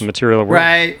Spirits twice. and Material World.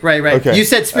 Right. Okay. You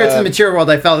said Spirits in the Material World.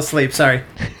 I fell asleep. Sorry.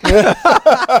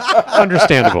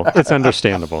 Understandable. It's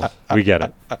understandable. We get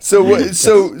it. So it's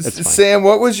fine. Sam,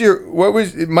 what was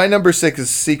my number 6 is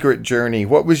Secret Journey.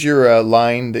 What was your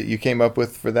line that you came up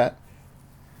with for that?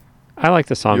 I like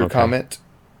the song. Your okay. comment?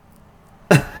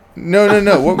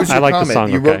 No. What was I your like the comment?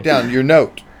 song, You okay. wrote down your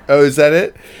note. Oh, is that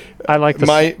it? I like the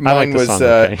Mine I like the was, song.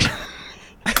 Okay.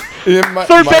 Yeah,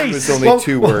 Third mine base! was only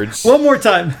 2 words. One more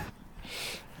time.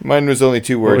 Mine was only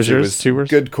 2 words. was yours? It was 2 words?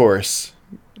 Good chorus.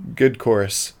 Good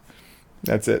chorus.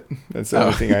 That's it. That's the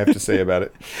only thing I have to say about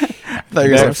it. I thought you were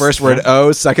going to say Next. first word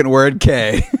O, second word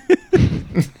K.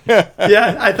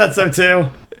 Yeah, I thought so too.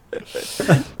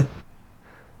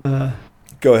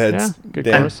 Go ahead. Yeah, good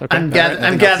Dan. chorus. Okay. I'm All right, nothing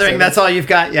else to gathering say that's all you've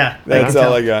got. Yeah. That's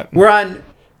all I got. We're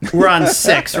on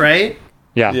 6, right?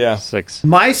 Yeah. 6.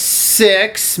 My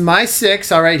six.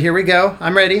 All right, here we go.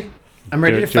 I'm ready. I'm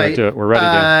ready Do it, to do it, fight. do it. We're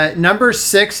ready, Number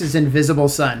 6 is Invisible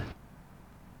Sun.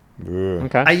 Ugh.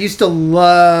 Okay. I used to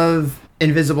love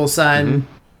Invisible Sun.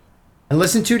 Mm-hmm. I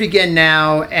listen to it again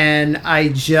now, and I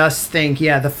just think,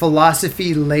 the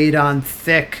philosophy laid on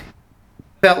thick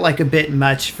felt like a bit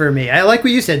much for me. I like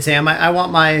what you said, Sam. I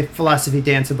want my philosophy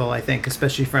danceable, I think,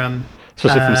 especially from Sting.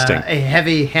 a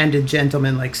heavy-handed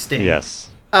gentleman like Sting. Yes.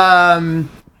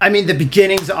 I mean, the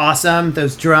beginning's awesome.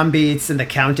 Those drum beats and the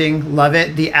counting, love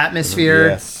it. The atmosphere,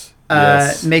 Yes.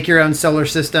 Yes. make your own solar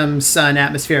system, sun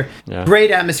atmosphere. Yeah.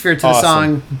 Great atmosphere to the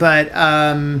Awesome. song,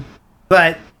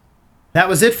 but that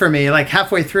was it for me. Like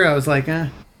halfway through, I was like, are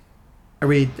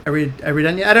we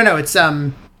done yet? I don't know. It's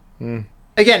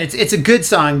again, it's a good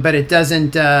song, but it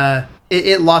doesn't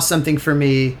it lost something for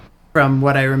me from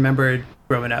what I remembered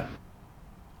growing up.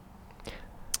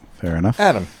 Fair enough.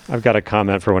 Adam. I've got a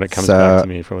comment for when it comes So- back to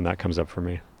me, for when that comes up for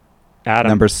me. Adam,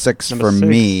 Number six for six.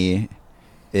 me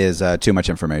is Too Much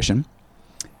Information.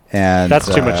 And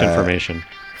That's too much information.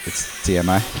 It's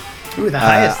TMI. Ooh, the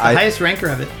highest ranker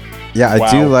of it. Yeah, Wow.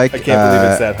 I do like. I can't believe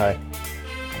it's that high.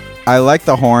 I like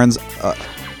the horns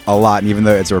a lot, and even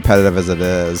though it's repetitive as it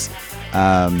is,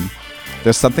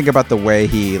 there's something about the way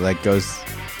he like goes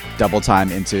double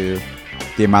time into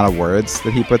the amount of words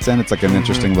that he puts in. It's like an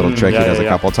interesting little trick Yeah, he does yeah, a yeah.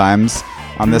 couple times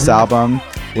on this album,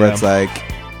 where Yeah. it's like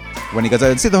when he goes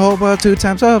out and see the whole world 2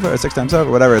 times over or 6 times over,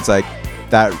 whatever. It's like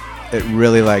that. It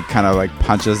really like kind of like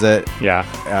punches it Yeah.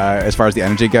 as far as the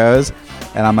energy goes,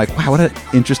 and I'm like, wow, what an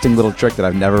interesting little trick that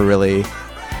I've never really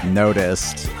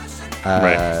noticed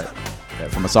Right.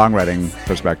 from a songwriting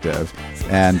perspective.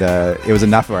 And it was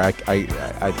enough where I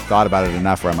thought about it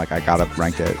enough where I'm like, I gotta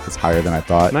rank it. It's higher than I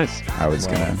thought. Nice. I was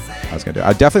gonna do.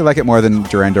 I definitely like it more than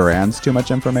Duran Duran's Too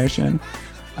Much Information.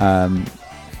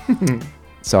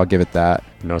 So I'll give it that.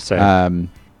 No say.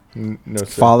 No, sir.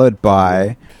 Followed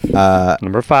by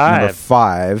Number 5. number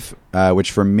 5,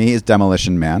 which for me is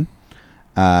Demolition Man,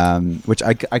 which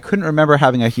I couldn't remember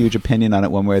having a huge opinion on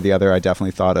it one way or the other. I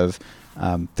definitely thought of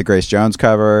the Grace Jones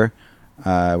cover,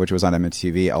 which was on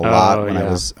MTV a lot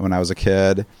when I was a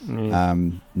kid.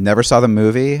 Never saw the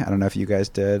movie. I don't know if you guys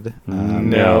did.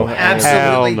 No.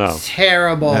 Absolutely Hell no.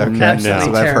 terrible. Okay, Absolutely that's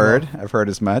what I've terrible. heard. I've heard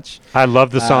as much. I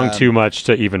love the song too much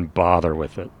to even bother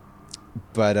with it.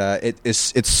 But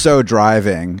it's so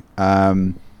driving.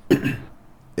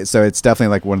 So it's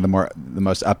definitely like one of the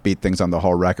most upbeat things on the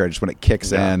whole record. Just when it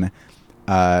kicks in,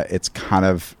 it's kind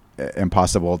of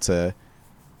impossible to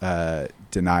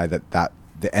deny that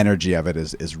the energy of it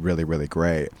is really, really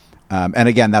great. And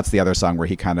again, that's the other song where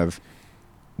he kind of,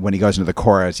 when he goes into the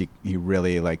chorus, he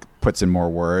really like puts in more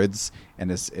words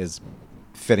and is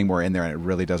fitting more in there, and it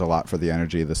really does a lot for the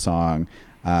energy of the song.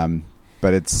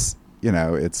 But it's,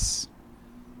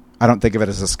 I don't think of it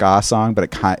as a ska song, but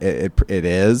it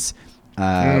is.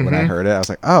 When I heard it, I was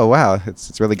like, oh wow,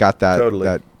 it's really got that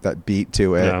Totally. that beat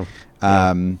to it.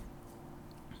 Yeah.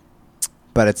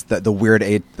 But it's the weird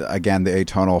the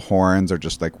atonal horns are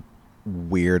just like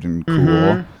weird and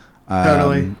cool.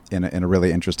 Totally. in a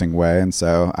really interesting way, and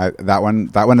so that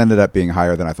one ended up being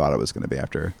higher than I thought it was going to be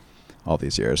after all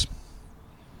these years.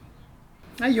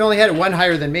 You only had it one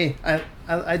higher than me.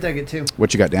 I dug it too.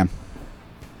 What you got, Dan?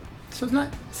 So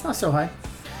it's not so high.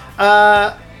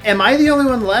 Am I the only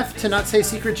one left to not say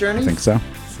Secret Journey? I think so.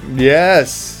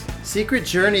 Yes. Secret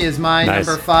Journey is my Nice.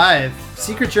 number 5.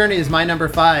 Secret Journey is my number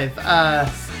 5.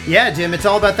 Yeah, Jim, it's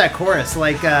all about that chorus.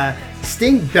 Like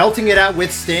Sting belting it out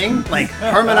with Sting, like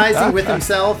harmonizing with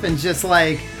himself, and just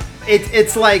like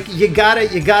it's like you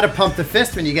gotta pump the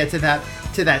fist when you get to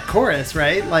that chorus,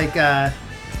 right? Like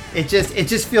it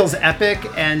just feels epic,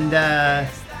 and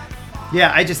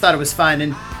yeah, I just thought it was fun.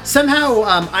 And somehow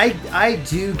I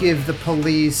do give the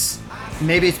Police,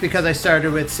 maybe it's because I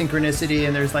started with Synchronicity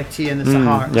and there's like Tia in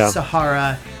the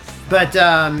Sahara, but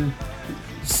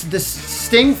the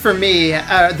Sting for me,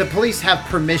 the Police have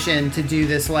permission to do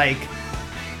this. Like,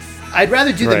 I'd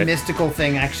rather do the Right. mystical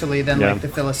thing actually than Yeah. like the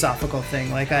philosophical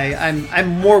thing. Like I'm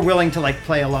more willing to like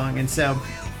play along, and so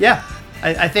yeah,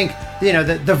 I think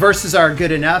the verses are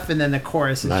good enough, and then the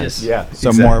chorus is Nice. just Yeah.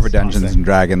 So more of a Dungeons and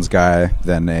Dragons guy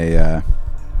than a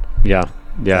Yeah.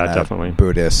 Yeah, than a definitely.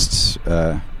 Buddhist,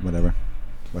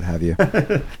 what have you.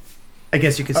 I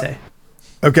guess you could say.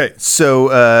 Okay,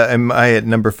 so am I at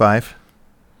number 5?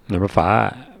 Number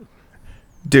 5.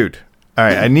 Dude, all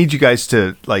right, I need you guys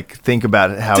to like think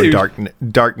about how Dude.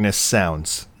 darkness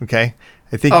sounds. Okay,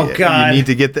 I think Oh, God. you need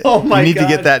to get that. Oh, my you need to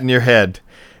get God. that in your head,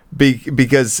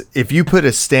 because if you put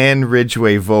a Stan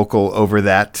Ridgway vocal over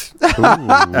that,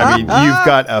 I mean, you've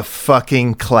got a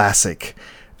fucking classic.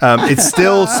 It's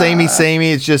still samey.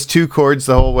 It's just 2 chords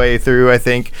the whole way through, I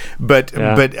think. But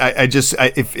Yeah.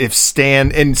 if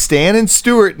Stan and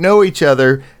Stewart know each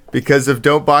other because of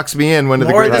 "Don't Box Me In," one of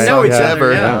the More than greatest know songs each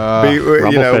other, ever. yeah.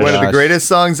 One of the Gosh. greatest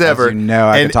songs ever. As you know,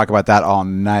 I And could talk about that all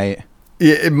night.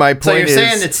 my point So you're is,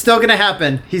 saying it's still gonna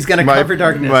happen? He's gonna cover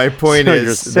darkness. My point So you're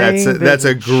is saying that's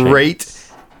a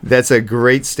there's a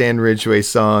great Stan Ridgway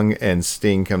song, and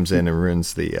Sting comes in and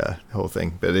ruins the whole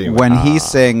thing. But anyway, When he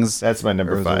sings, that's my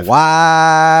number "There was a 5.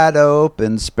 wide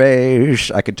open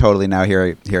space," I could totally now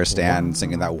hear Stan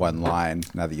singing that one line.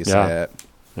 Now that you say Yeah. it,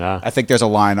 Yeah. I think there's a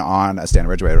line on a Stan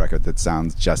Ridgway record that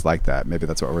sounds just like that. Maybe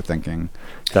that's what we're thinking.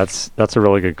 That's a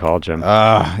really good call, Jim.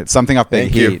 It's something off Big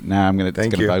Thank you. Heat. Now it's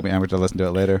Thank gonna you. bug me. I'm going to listen to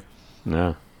it later.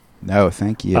 Yeah. No,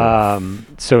 thank you.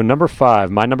 So number 5.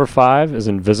 My number 5 is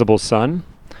Invisible Sun.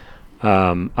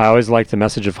 I always like the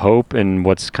message of hope in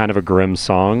what's kind of a grim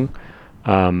song.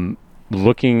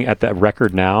 Looking at that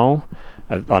record now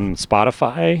on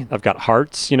Spotify, I've got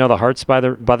hearts. The hearts by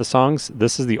the songs.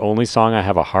 This is the only song I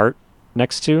have a heart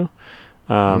next to.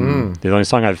 The only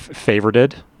song I've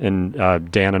favorited in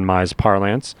Dan and Mai's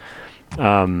parlance.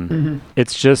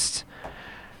 It's just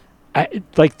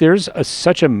there's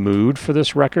such a mood for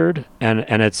this record, and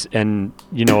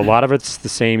a lot of it's the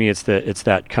same. It's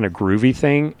that kind of groovy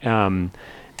thing, and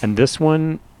this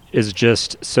one is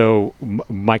just so.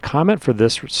 My comment for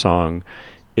this song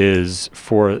is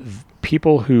for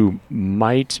people who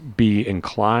might be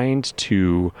inclined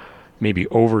to maybe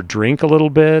overdrink a little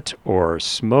bit or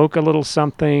smoke a little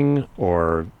something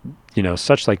or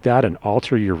such like that and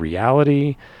alter your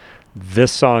reality.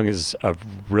 This song is a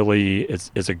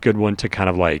good one to kind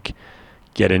of like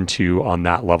get into on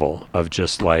that level of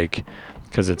just like,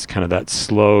 because it's kind of that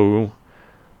slow,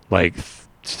 like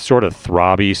sort of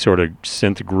throbby sort of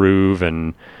synth groove,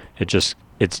 and it's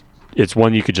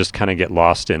one you could just kind of get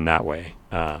lost in that way.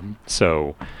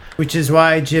 Which is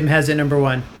why Jim has it number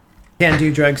one. Can't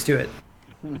do drugs to it.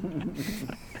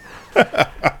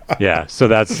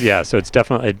 So it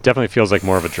definitely feels like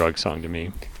more of a drug song to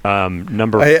me.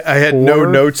 Number I had four no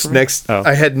notes next.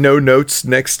 I had no notes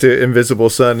next to Invisible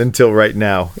Sun until right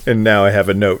now, and now I have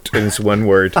a note, and it's one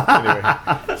word. Anyway,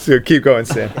 so keep going,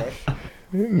 Sam.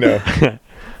 No.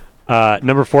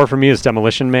 Number 4 for me is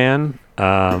Demolition Man.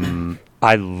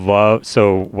 I love.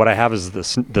 So what I have is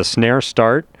the snare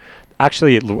start.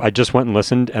 Actually, I just went and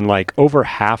listened, and like over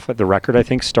half of the record, I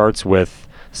think, starts with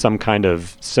some kind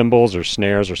of cymbals or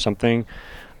snares or something,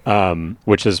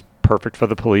 which is perfect for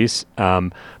the Police.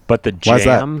 But the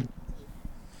jam,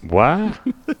 what?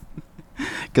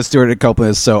 Because Stuart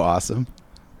Copeland is so awesome.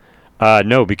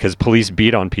 No, because Police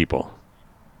beat on people.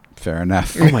 Fair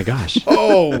enough. Oh my gosh.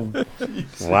 Oh,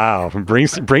 wow!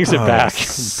 Brings it back.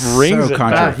 Brings so it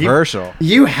controversial. back.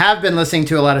 You have been listening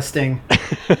to a lot of Sting.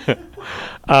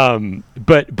 But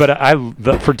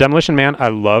for Demolition Man, I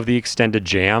love the extended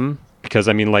jam. Because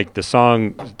I mean, like the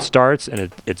song starts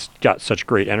and it's got such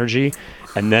great energy,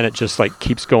 and then it just like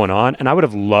keeps going on. And I would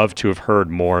have loved to have heard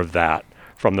more of that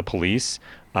from the Police,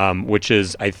 which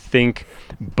is I think,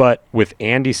 but with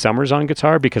Andy Summers on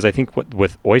guitar, because I think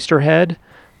with Oysterhead,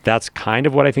 that's kind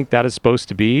of what I think that is supposed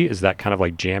to be, is that kind of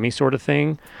like jammy sort of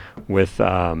thing with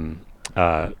Trey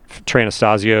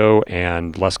Anastasio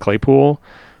and Les Claypool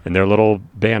and their little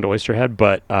band Oysterhead,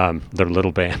 but their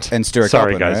little band. And Stuart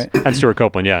Sorry, Copeland, guys. right? And Stuart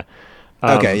Copeland, yeah.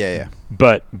 Okay, yeah.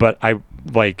 But I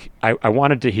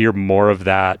wanted to hear more of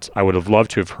that. I would have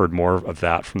loved to have heard more of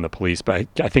that from the Police, but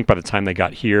I think by the time they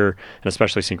got here, and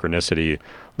especially Synchronicity,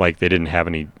 like they didn't have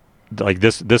any, like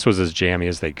this was as jammy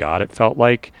as they got, it felt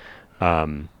like.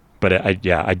 But I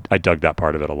dug that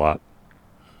part of it a lot.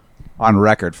 On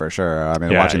record, for sure. I mean,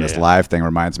 Yeah, watching yeah, this yeah. live thing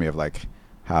reminds me of like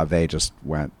how they just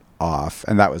went off,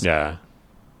 and that was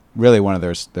really one of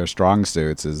their strong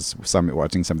suits is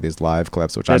watching some of these live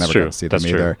clips, which That's I never true. got to see That's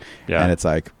them true. either. Yeah. And it's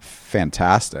like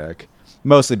fantastic,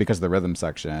 mostly because of the rhythm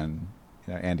section.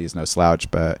 Andy's no slouch,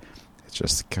 but it's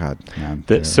just God, man.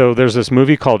 So there's this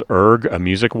movie called Erg, A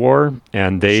Music War,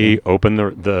 and they open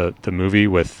the movie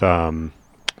with shoot,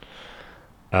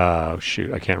 I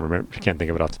can't remember. I can't think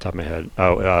of it off the top of my head.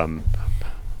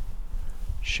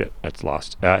 Shit, that's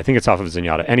lost. I think it's off of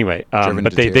Zenyatta. Anyway, Driven but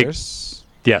to they Tears?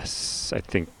 yes, I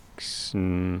think.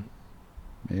 Maybe?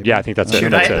 Yeah, I think that's it. Shoot,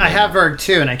 That's it. I have Erg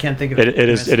too, and I can't think of it. It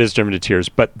is Driven to Tears,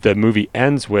 but the movie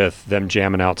ends with them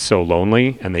jamming out So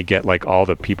Lonely, and they get like all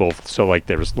the people. So like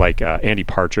there's like Andy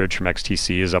Partridge from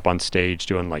XTC is up on stage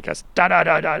doing like a da da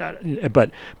da da da,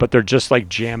 but they're just like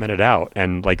jamming it out,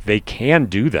 and like they can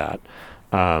do that.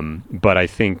 But I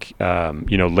think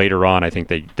later on, I think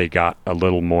they got a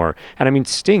little more. And I mean,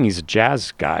 Sting, he's a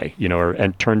jazz guy,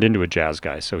 and turned into a jazz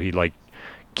guy, so he like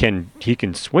can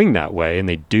swing that way, and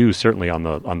they do certainly on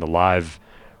the live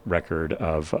record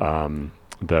of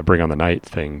the Bring on the Night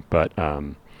thing. But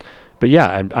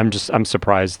yeah, I'm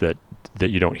surprised that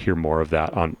you don't hear more of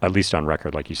that on, at least on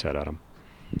record, like you said, Adam.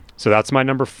 So that's my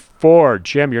number 4.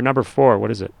 Jim, your number 4.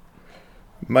 What is it?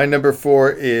 my number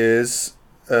 4 is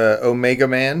Omega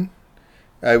Man.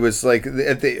 I was like,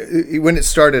 when it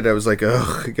started, I was like,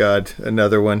 oh God,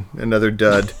 another one, another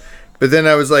dud. But then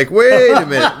I was like, wait a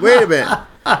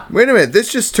minute.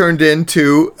 This just turned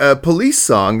into a Police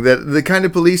song, the kind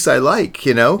of Police I like,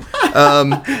 and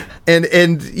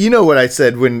you know what I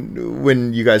said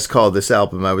when you guys called this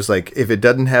album, I was like, if it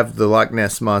doesn't have the Loch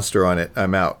Ness Monster on it,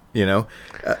 I'm out.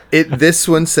 This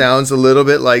one sounds a little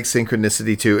bit like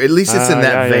Synchronicity too. At least it's in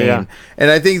that vein. Yeah. And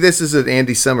I think this is an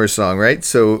Andy Summers song, right?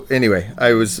 So anyway,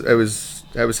 I was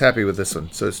I was happy with this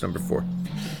one, so it's number 4.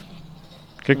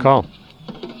 Good call.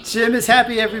 Jim is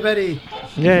happy, everybody.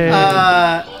 Yay.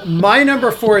 My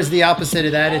number 4 is the opposite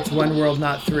of that. It's One World,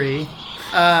 Not Three.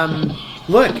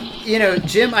 Look,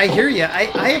 Jim, I hear you.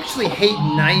 I actually hate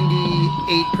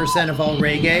 98% of all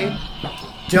reggae.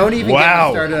 Don't even get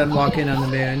me started on Walking on the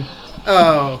Moon.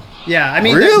 Oh, yeah. I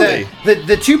mean, really?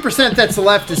 the 2% that's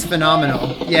left is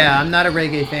phenomenal. Yeah, I'm not a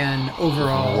reggae fan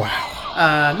overall.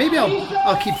 Wow. Maybe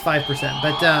I'll keep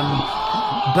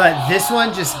 5%, but this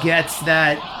one just gets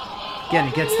that. Again,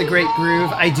 it gets the great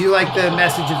groove. I do like the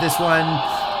message of this one,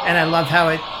 and I love how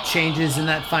it changes in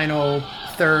that final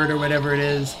third or whatever it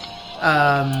is.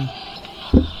 And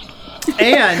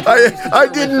I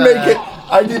didn't make it.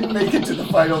 I didn't make it to the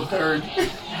final third.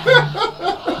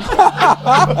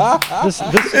 This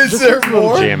Is is there a little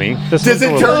more? jammy. This Does is a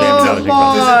it little turn jammy. now that I into? think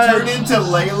about Does it turn into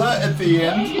Layla at the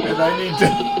end? And I need to.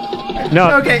 it.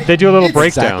 No, Okay, they do a little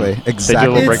it's- breakdown. Exactly, They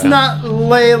do a little it's breakdown. not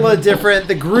Layla different.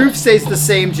 The groove stays the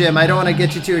same, Jim. I don't want to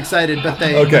get you too excited, but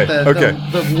Okay,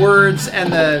 the words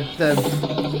and the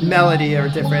melody are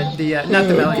different. Not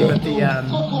the melody, but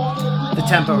the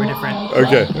tempo are different.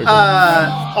 Okay.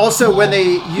 Also, when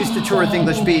they used to tour with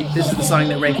English Beat, this is the song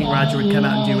that Ranking Roger would come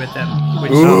out and do with them.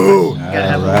 Which Ooh. gotta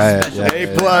have Right, a special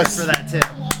yeah. A plus. for that too.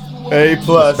 A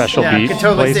plus. Special Yeah, beat could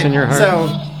totally place see. in your heart.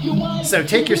 So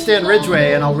take your Stan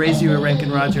Ridgway, and I'll raise you a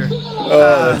Rankin Roger.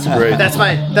 Oh, that's great. That's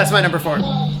my number 4.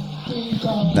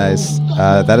 Nice.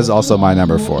 That is also my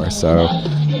number 4. So,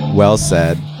 well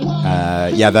said.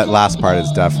 Yeah, that last part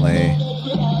is definitely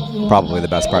probably the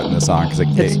best part in the song because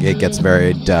it gets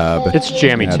very dub. It's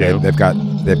jammy too. They've got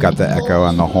the echo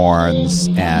on the horns,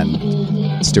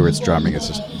 and Stewart's drumming is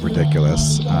just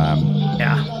ridiculous.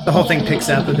 Yeah, the whole thing picks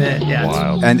up a bit. Yeah, it's-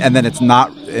 Wild. And then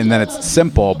it's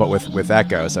simple, but with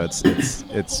echo, so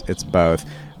it's both.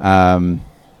 Yeah,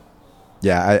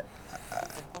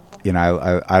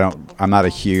 I'm not a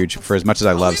huge, for as much as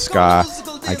I love ska,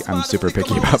 I'm super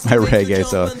picky about my reggae.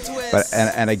 So, but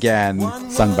and again,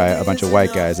 sung by a bunch of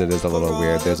white guys, it is a little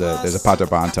weird. There's a Pato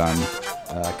Banton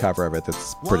cover of it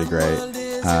that's pretty great.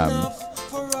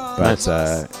 But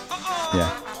yeah,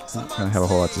 I don't have a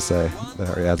whole lot to say that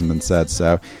already hasn't been said.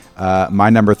 So, my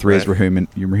number 3 is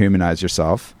Rehumanize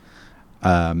Yourself.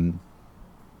 And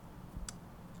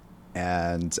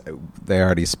they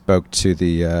already spoke to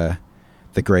the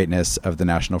greatness of the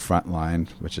National Front line,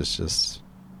 which is just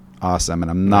awesome.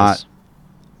 And I'm not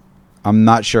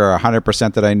sure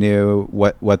 100% that I knew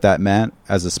what that meant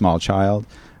as a small child.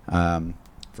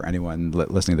 For anyone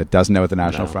listening that doesn't know what the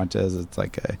National Front is, it's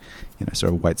like a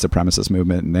sort of white supremacist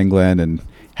movement in England, and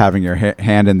having your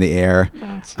hand in the air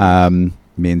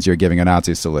means you're giving a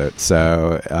Nazi salute.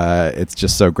 So it's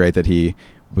just so great that he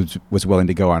was willing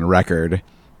to go on record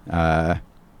and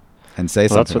say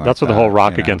something. That's what the whole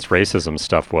rock you know. against racism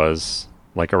stuff was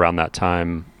like around that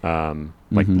time,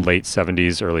 like late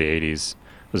 70s, early 80s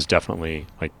was definitely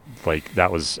like that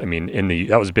was. I mean,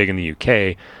 that was big in the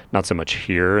UK, not so much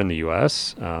here in the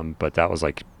US, but that was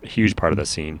like a huge part of the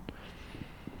scene.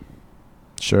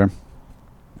 Sure.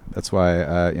 That's why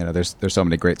there's so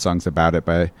many great songs about it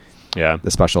by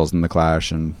the Specials and the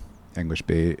Clash and English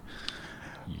Beat.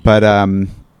 But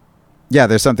yeah,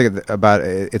 there's something about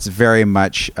it. It's very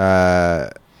much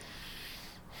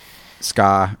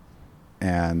ska,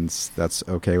 and that's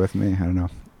okay with me. I don't know.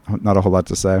 Not a whole lot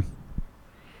to say.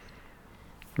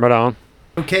 Right on.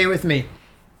 okay with me.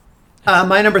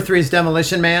 My number 3 is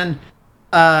Demolition Man.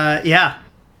 Yeah,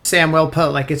 Sam, well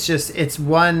put. Like it's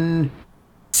one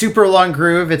super long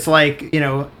groove. It's like,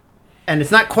 and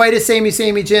it's not quite as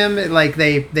samey Jim. Like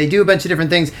they do a bunch of different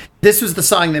things. This was the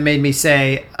song that made me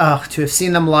say, oh, to have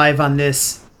seen them live on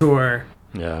this tour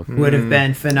would have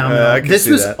been phenomenal. I can This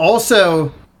see was that.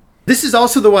 also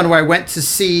the one where I went to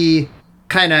see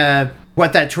kind of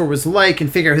what that tour was like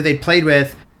and figure out who they'd played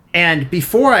with. And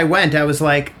before I went, I was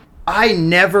like, I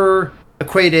never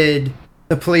equated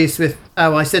the Police with,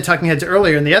 I said Talking Heads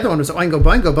earlier, and the other one was Oingo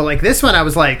Boingo, but like this one, I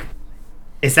was like,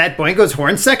 is that Boingo's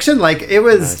horn section? Like it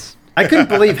was, Nice. I couldn't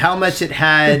believe how much it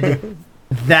had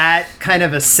that kind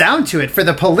of a sound to it for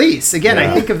the Police. Again,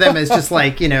 I think of them as just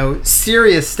like,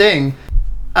 serious Sting.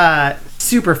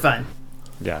 Super fun.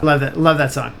 Yeah. Love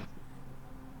that song.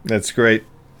 That's great.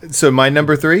 So my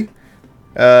number 3,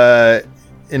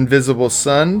 Invisible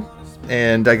Sun,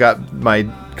 and I got my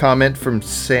comment from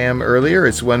Sam earlier.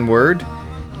 It's one word,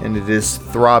 and it is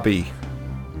throbby.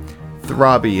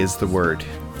 Throbby is the word.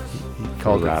 He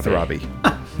called it Throbby.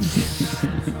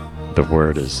 throbby. The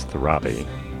word is throbby.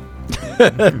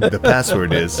 The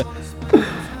password is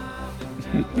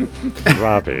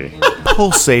Throbby.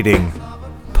 pulsating.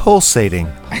 A pulsating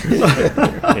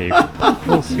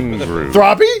Dancing Groove.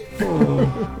 Throbbing?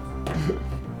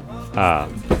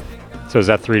 So is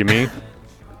that 3 to me?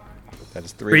 That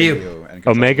is For 3 you. to you. And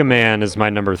Omega Man is my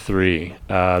number 3.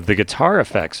 The guitar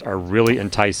effects are really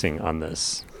enticing on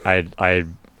this. It's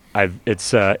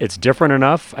different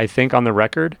enough, I think, on the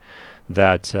record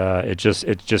that it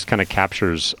just kind of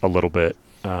captures a little bit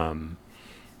of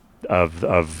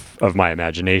my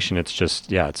imagination. It's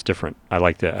just it's different. I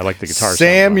like the guitar. Sam,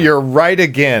 sound on it. you're right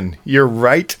again. You're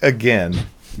right again.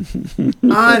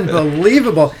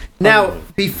 Unbelievable. Now,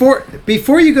 before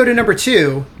you go to number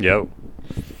 2, Yo.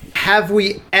 have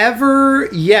we ever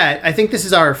yet? I think this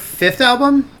is our 5th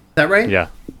album. Is that right? Yeah.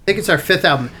 I think it's our 5th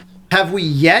album. Have we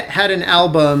yet had an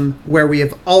album where we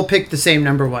have all picked the same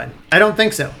number 1? I don't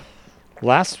think so.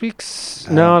 Last week's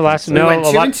no. We went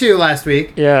 2 and 2 last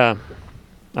week. Yeah.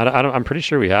 I'm pretty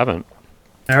sure we haven't.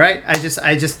 All right.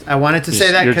 I wanted to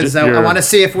say that because I want to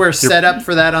see if we're set up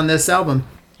for that on this album.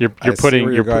 You're I see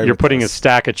where you're going with putting a this.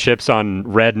 stack of chips on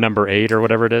red number 8 or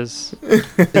whatever it is.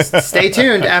 Just stay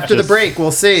tuned. After the break,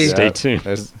 we'll see. Stay tuned.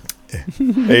 There's-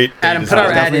 Adam, put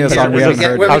our ad in definitely a here. song we When haven't we get,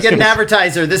 heard. when I we was get an gonna-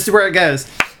 advertiser, this is where it goes.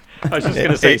 I was just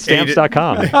gonna say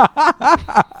stamps.com.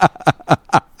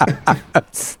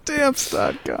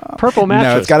 Stamps.com. Purple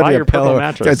mattress. No, it's got to Buy be a your purple pillow.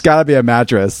 mattress. It's got to be a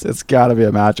mattress. It's got to be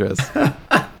a mattress. All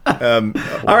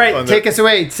right, take us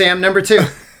away, Sam. Number 2.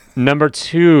 Number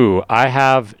 2, I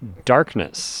have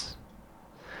Darkness.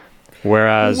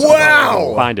 Whereas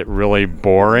Wow! I find it really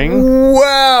boring.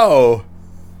 Wow.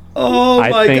 Oh I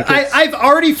my think god! it's- I've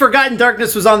already forgotten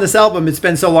Darkness was on this album. It's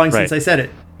been so long since Right. I said it.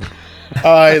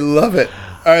 I love it.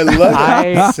 I love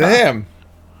it. Sam.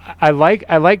 I like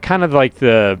kind of like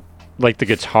the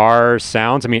guitar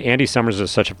sounds. I mean, Andy Summers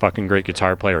is such a fucking great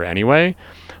guitar player anyway,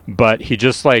 but he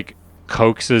just like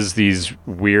coaxes these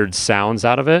weird sounds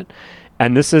out of it.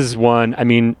 And this is one, I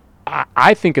mean,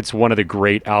 I think it's one of the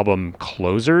great album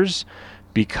closers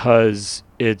because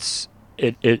it's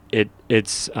I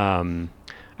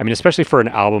mean, especially for an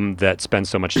album that spends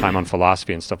so much time on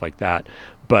philosophy and stuff like that.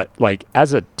 But like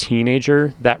as a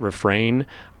teenager, that refrain,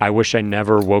 I wish I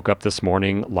never woke up this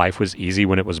morning. Life was easy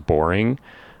when it was boring.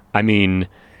 I mean,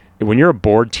 when you're a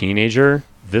bored teenager,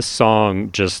 this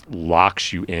song just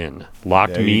locks you in,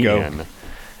 locked There you me go. in.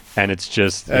 And it's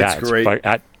just, That's it's great.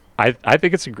 I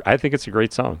think it's a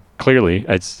great song. Clearly,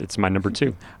 it's my number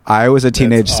 2. I was a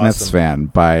Teenage That's Smiths awesome. fan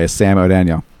by Sam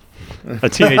O'Daniel. A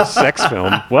teenage sex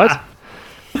film. What?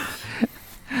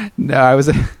 No, I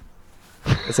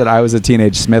said I was a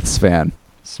Teenage Smiths fan.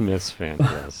 Smiths fan.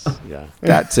 Yes. Yeah.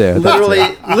 That too. That too.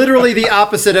 Literally the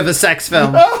opposite of a sex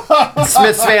film.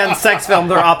 Smiths fan, sex film,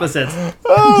 they're opposites.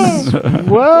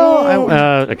 Well,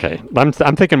 okay. I'm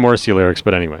thinking Morrissey lyrics,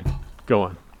 but anyway, go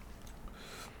on.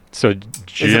 So,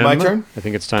 Jim, it my turn? I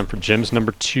think it's time for Jim's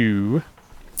number 2.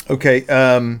 Okay,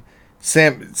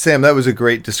 Sam, that was a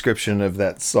great description of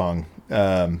that song.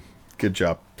 Good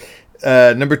job.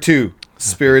 Number 2,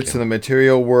 Spirits in the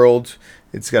Material World.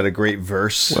 It's got a great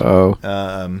verse. Whoa.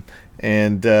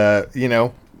 And you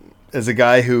know, as a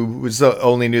guy who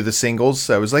only knew the singles,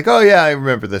 I was like, oh yeah, I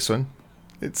remember this one.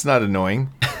 It's not annoying.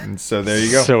 And so there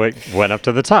you go. So it went up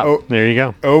to the top. Oh. There you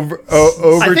go. over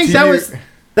I think to that you.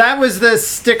 that was the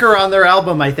sticker on their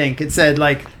album. I think it said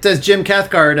says Jim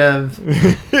Cathcart of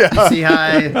See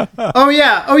High. Oh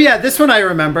yeah, this one I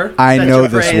remember. I That know you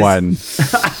this praised. one.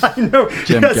 I know.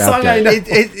 Jim Yeah, song I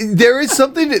Cathcart. know.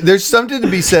 There's something to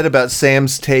be said about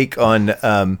Sam's take on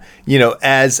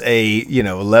as a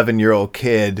 11-year-old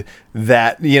kid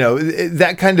that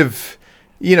that kind of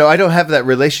I don't have that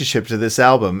relationship to this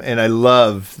album, and I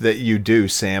love that you do,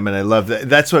 Sam, and I love that.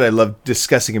 That's what I love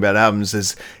discussing about albums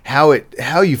is how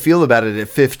you feel about it at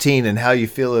 15 and how you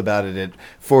feel about it at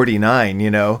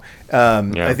 49.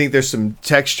 I think there's some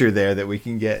texture there that we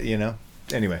can get.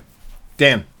 Anyway,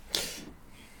 Dan.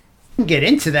 Get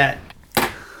into that.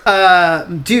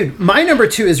 Dude, my number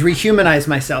 2 is Rehumanize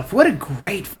Myself. What a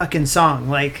great fucking song.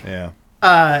 Yeah.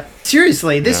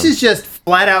 Seriously, this is just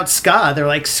flat out ska. They're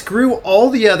like, screw all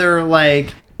the other,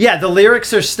 the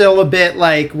lyrics are still a bit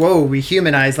whoa,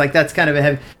 rehumanize. That's kind of a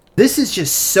heavy. This is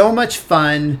just so much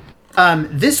fun.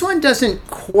 This one doesn't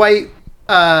quite,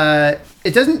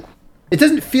 it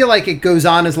doesn't feel like it goes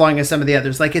on as long as some of the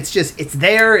others. It's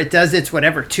there, it does its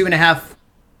whatever, 2.5,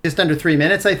 just under 3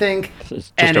 minutes, I think.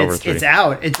 Just and over 3. it's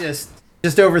out. It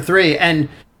just over 3. And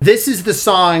this is the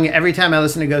song, every time I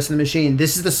listen to Ghost in the Machine,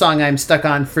 this is the song I'm stuck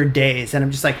on for days. And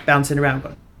I'm just bouncing around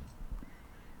going,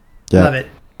 Yeah. love it.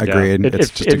 Agreed. Yeah. It's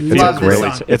just a feels great. really-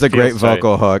 It's a it great feels tight.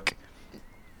 vocal hook.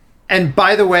 And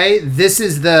by the way, this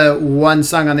is the one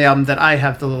song on the album that I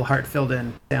have the little heart filled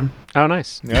in, Sam. Oh,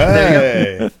 nice.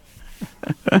 Hey.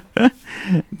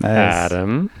 Nice.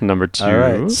 Adam, number 2. All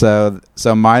right.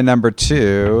 So my number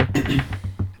 2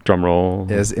 Drum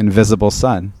roll. is Invisible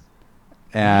Sun.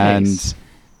 And Nice.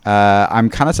 I'm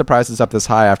kind of surprised it's up this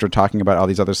high after talking about all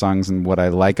these other songs and what I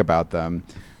like about them.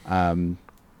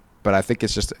 But I think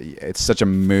it's such a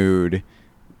mood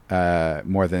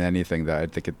more than anything that I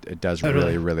think it does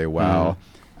Totally. really, really well.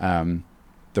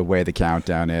 The way the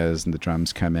countdown is and the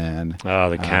drums come in. Oh,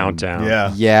 the countdown.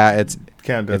 Yeah. Yeah, it's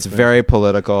Countdown's very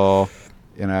political,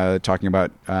 talking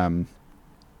about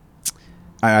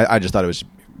I just thought it was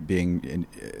being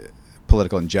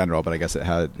political in general, but I guess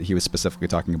he was specifically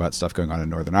talking about stuff going on in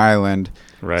Northern Ireland.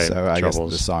 Right. So I guess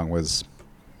the song was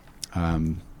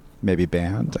maybe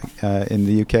banned in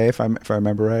the UK if I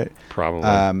remember right.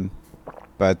 Probably.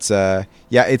 But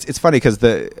yeah, it's funny because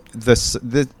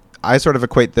the I sort of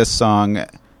equate this song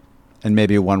and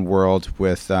maybe One World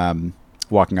with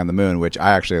Walking on the Moon, which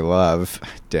I actually love,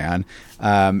 Dan.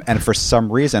 And for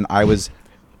some reason, I was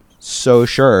so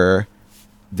sure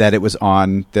that it was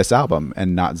on this album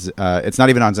and not. It's not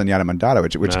even on Zenyatta Mondatta,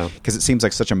 which because it seems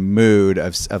like such a mood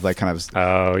of like kind of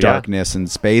darkness and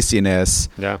spaciness.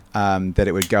 Yeah. That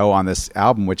it would go on this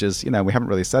album, which is we haven't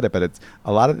really said it, but it's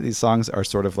a lot of these songs are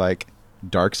sort of like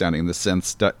dark sounding. The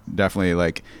synths definitely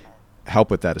like help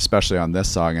with that, especially on this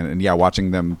song. And yeah,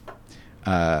 watching them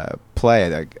play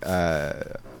like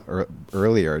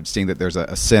earlier, seeing that there's a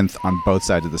synth on both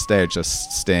sides of the stage,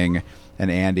 just Sting and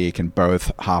Andy can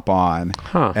both hop on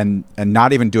and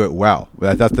not even do it well.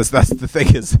 That's the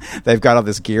thing is they've got all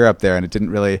this gear up there and it didn't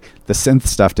really, the synth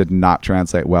stuff did not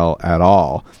translate well at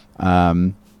all.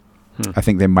 I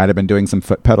think they might have been doing some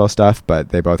foot pedal stuff, but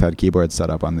they both had keyboards set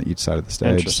up on each side of the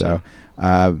stage. So,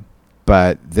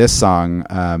 but this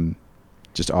song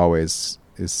just always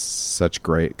is such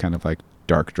great kind of like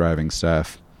dark driving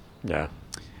stuff. Yeah.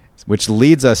 Which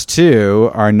leads us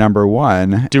to our number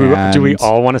 1. Do we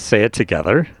all want to say it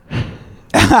together?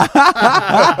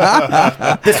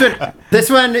 This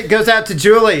one goes out to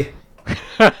Julie.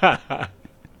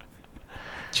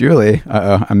 Julie.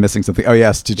 Uh-oh, I'm missing something. Oh,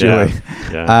 yes, to Julie.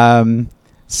 Yeah. I'm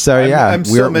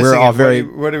still missing we're all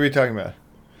it. What are we talking about?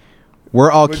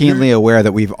 We're all keenly aware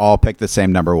that we've all picked the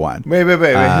same number 1. Wait.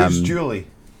 Who's Julie?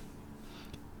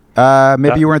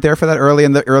 Maybe you weren't there for that early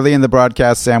in the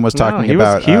broadcast. Sam was talking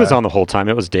about. He was on the whole time.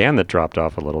 It was Dan that dropped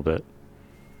off a little bit.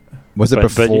 Was it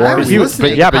before? But you were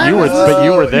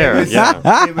there.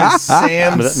 It was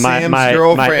Sam's girlfriend.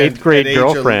 My 8th grade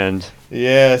girlfriend.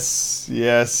 Yes.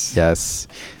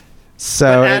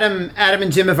 So Adam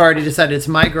and Jim have already decided it's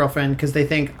my girlfriend because they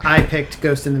think I picked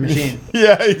Ghost in the Machine.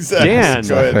 Yeah, exactly. Dan,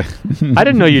 Go ahead. I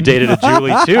didn't know you dated a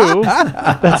Julie too.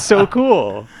 That's so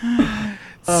cool.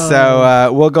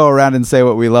 So we'll go around and say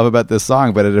what we love about this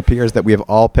song, but it appears that we have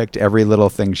all picked Every Little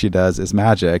Thing She Does Is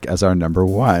Magic as our number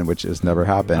 1, which has never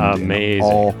happened. Amazing.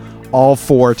 All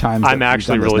 4 times. I'm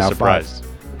actually really surprised.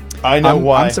 I know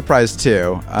why. I'm surprised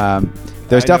too.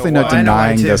 There's definitely no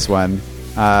denying this one.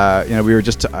 I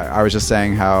was just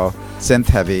saying how synth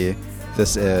heavy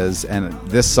this is, and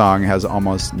this song has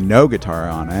almost no guitar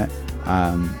on it.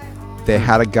 They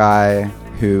had a guy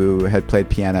who had played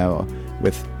piano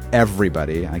with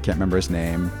everybody. I can't remember his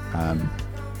name. I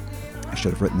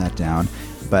should have written that down.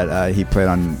 But he played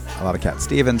on a lot of Cat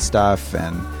Stevens stuff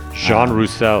and Jean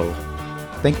Roussel.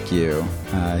 Thank you.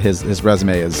 His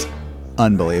resume is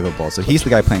unbelievable. So he's the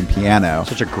guy playing piano.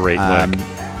 Such a great lick.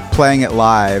 Playing it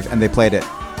live, and they played it.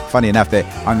 Funny enough,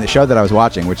 on the show that I was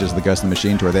watching, which is the Ghost in the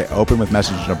Machine tour, they open with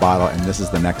Message in a Bottle, and this is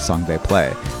the next song they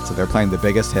play. So they're playing the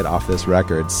biggest hit off this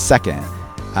record second.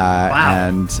 Wow,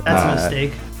 and that's a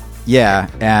mistake. Yeah,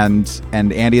 and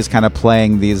Andy is kind of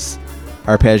playing these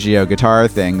arpeggio guitar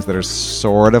things that are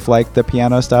sort of like the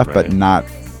piano stuff, but not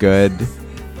good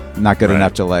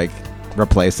enough to like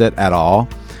replace it at all.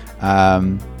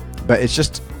 But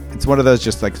it's one of those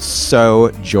just like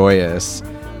so joyous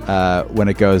when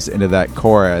it goes into that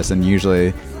chorus, and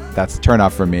usually that's a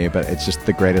turnoff for me, but it's just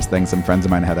the greatest thing. Some friends of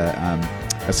mine had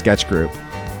a sketch group,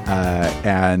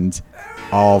 and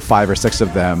all 5 or 6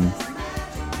 of them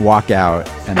walk out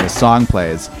and the song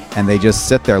plays and they just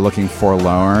sit there looking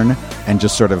forlorn and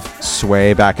just sort of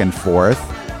sway back and forth.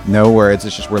 No words.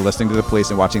 It's just we're listening to the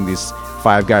Police and watching these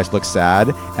 5 guys look sad,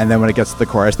 and then when it gets to the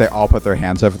chorus they all put their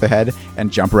hands over their head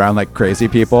and jump around like crazy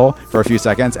people for a few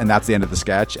seconds, and that's the end of the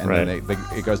sketch, and then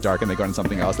it goes dark and they go into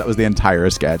something else. That was the entire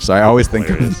sketch. So I always think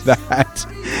of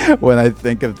that when I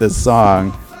think of this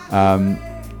song.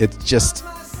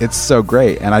 It's so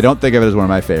great, and I don't think of it as one of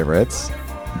my favorites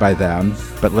by them,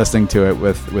 but listening to it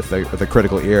with a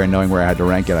critical ear and knowing where I had to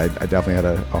rank it, I definitely had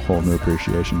a whole new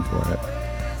appreciation for it.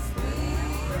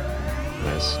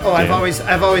 Nice. Oh, Dan?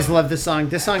 I've always loved this song.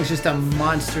 This song's just a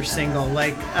monster single.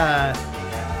 Like,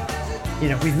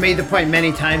 we've made the point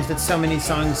many times that so many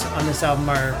songs on this album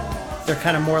they're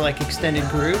kind of more like extended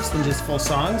grooves than just full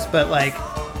songs. But like,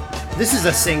 this is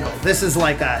a single. This is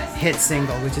like a hit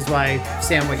single, which is why,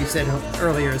 Sam, what you said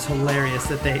earlier is hilarious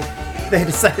that they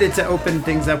decided to open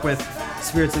things up with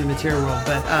Spirits of the Material World.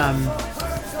 But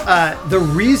the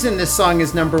reason this song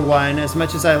is number one, as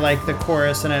much as I like the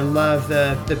chorus and I love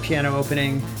the piano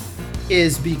opening,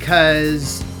 is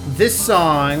because this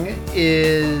song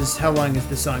is... How long is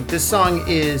this song? This song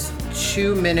is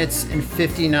 2 minutes and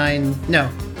 59... No.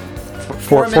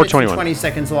 4 minutes and 20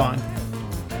 seconds long.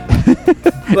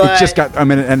 It just got a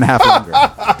minute and a half longer.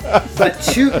 But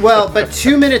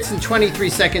 2 minutes and 23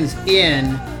 seconds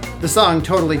in, the song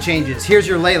totally changes. Here's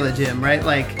Your Layla, Jim, right?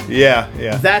 Like, Yeah.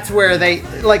 that's where they,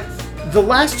 like, the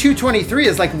last 2:23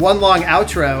 is like one long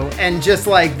outro, and just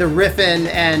like the riffing,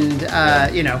 and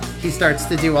he starts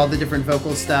to do all the different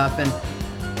vocal stuff, and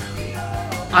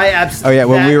I absolutely... Oh yeah,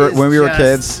 when we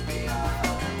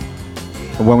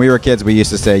were kids, we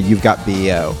used to say, "You've got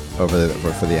BO" for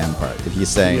the end part. If he's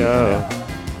saying,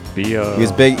 B.O. he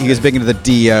was big into the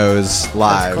DOs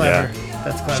live. That's clever.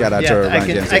 That's clever. Shout out to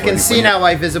Ronnie James. I can see now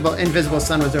why Invisible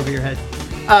Sun was over your head.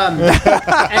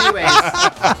 Anyways,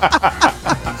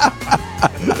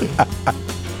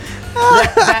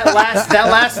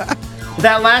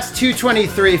 that last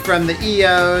 2:23 from the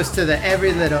EOs to the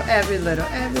every little,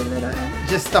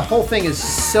 just the whole thing is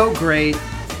so great.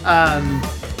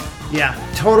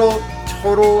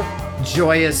 Total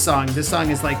joyous song. This song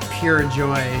is like pure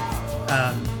joy.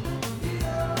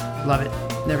 Love it.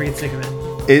 Never get sick of it.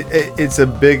 It's a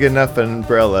big enough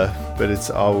umbrella, but it's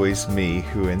always me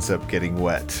who ends up getting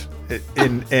wet.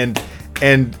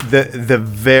 And the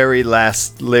very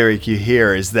last lyric you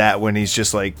hear is that when he's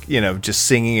just like, just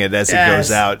singing it as it goes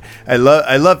out. I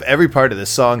love every part of this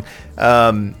song.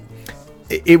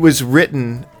 It was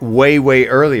written way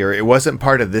earlier. It wasn't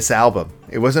part of this album.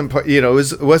 It wasn't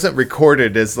it wasn't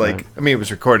recorded as like, I mean, it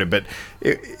was recorded, but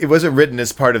it wasn't written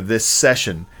as part of this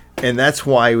session. And that's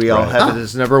why we all have it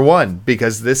as number one,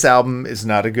 because this album is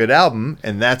not a good album,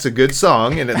 and that's a good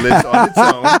song, and it lives on its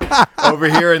own over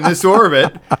here in this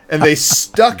orbit, and they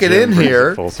stuck it in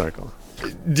here. Full circle.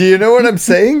 Do you know what I'm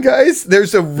saying, guys?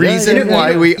 There's a reason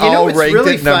why we all ranked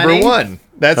really it number funny? one.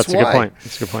 That's a why. good point.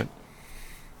 That's a good point.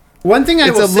 One thing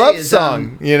I will It's a say love is,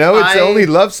 song. It's the only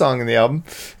love song in the album.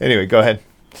 Anyway, go ahead.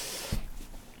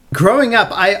 growing up,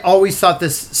 I always thought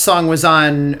this song was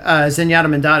on Zenyatta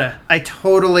Mandata.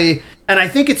 And I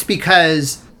think it's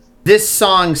because this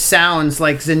song sounds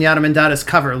like Zenyatta Mandata's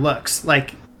cover looks.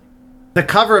 Like, the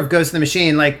cover of Ghost in the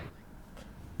Machine, like,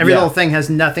 every little thing has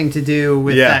nothing to do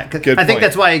with that. Good I think point.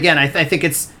 that's why, again, I think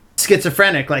it's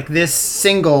schizophrenic. Like, this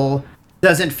single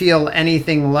doesn't feel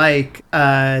anything like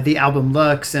the album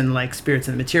looks and like Spirits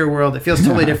in the Material World. It feels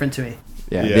totally different to me.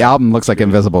 Yeah, the album looks like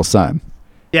Invisible Sun.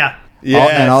 Yeah.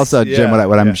 And also, Jim,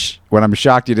 what I'm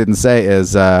shocked you didn't say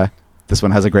is this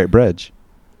one has a great bridge.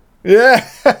 Yeah.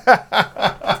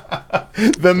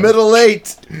 The middle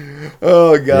eight.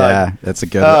 Oh God. Yeah, it's a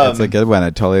good one.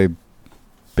 It totally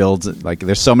builds it. Like,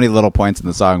 there's so many little points in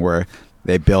the song where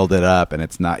they build it up, and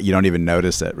it's not, you don't even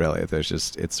notice it really.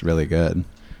 It's really good.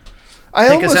 I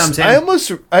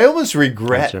almost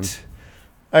regret.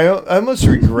 I almost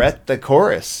regret the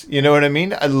chorus. You know what I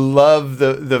mean? I love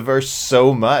the verse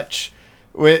so much.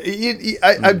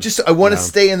 I want to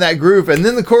stay in that groove, and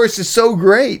then the chorus is so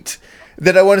great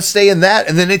that I want to stay in that,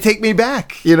 and then they take me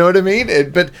back. You know what I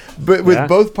mean? But with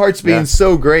both parts being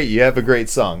so great, you have a great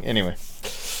song. Anyway.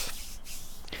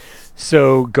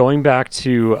 So going back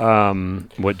to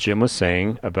what Jim was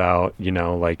saying about,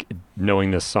 like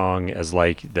knowing this song as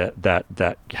like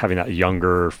that having that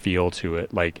younger feel to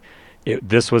it, like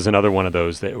this was another one of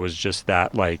those that was just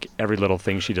that, like, every little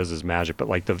thing she does is magic. But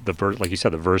like the like you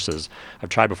said, the verses, I've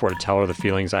tried before to tell her the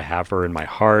feelings I have for her in my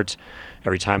heart.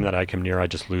 Every time that I come near, I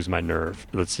just lose my nerve.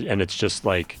 And it's just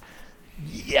like,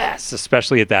 yes,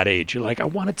 especially at that age, you're like, I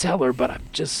want to tell her, but I'm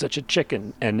just such a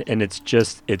chicken. And it's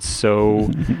so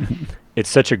it's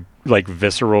such a like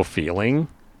visceral feeling,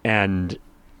 and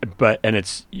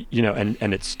it's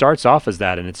and it starts off as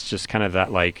that, and it's just kind of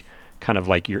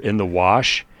like you're in the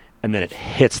wash, and then it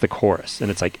hits the chorus, and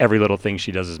it's like every little thing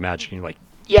she does is magic, and you're like,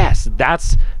 yes,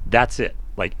 that's it,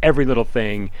 like every little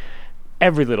thing,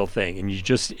 and you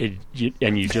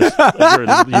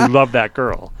love that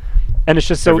girl, and it's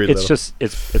just so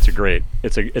it's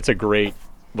a great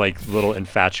like little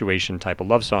infatuation type of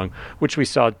love song, which we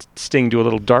saw Sting do a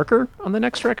little darker on the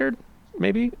next record,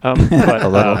 maybe. But a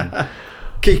little.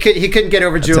 He couldn't get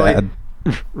over Julie.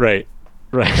 Right.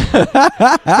 Right.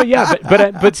 But yeah,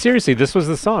 but seriously, this was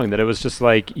the song that it was just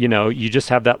like, you just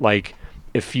have that like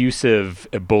effusive,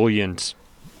 ebullient,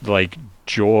 like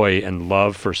joy and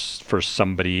love for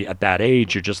somebody at that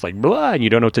age. You're just like blah, and you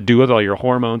don't know what to do with all your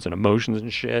hormones and emotions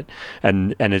and shit,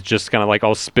 and it just kind of like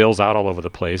all spills out all over the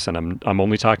place. And I'm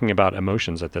only talking about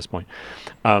emotions at this point,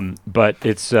 but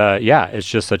it's it's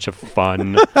just such a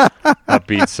fun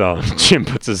upbeat song. Jim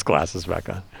puts his glasses back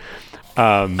on.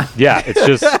 It's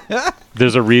just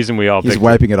there's a reason we all He's picked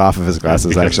wiping it off of his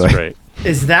glasses, because it's actually. great.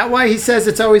 Is that why he says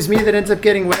it's always me that ends up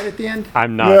getting wet at the end?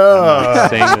 I'm not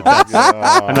saying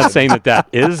I'm not saying that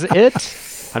is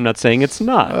it. I'm not saying it's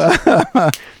not.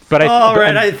 But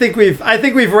I think we've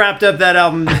wrapped up that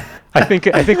album. I think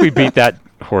we beat that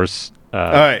horse All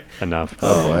right. enough.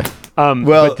 Oh boy.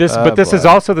 But this is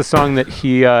also the song that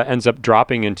he ends up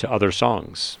dropping into other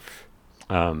songs.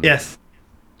 Yes.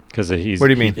 Because he's. What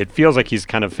do you mean? It feels like he's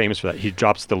kind of famous for that. He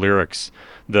drops the lyrics,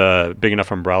 the Big Enough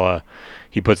Umbrella.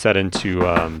 He puts that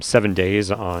into 7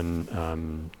 Days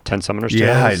on 10 Summoners Tales.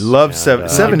 Yeah, I love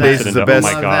Seven Days is the best.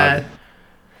 Oh my God. That.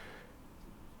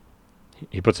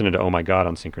 He puts it into Oh My God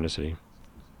on Synchronicity.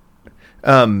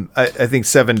 I think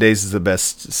 7 Days is the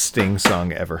best Sting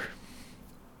song ever.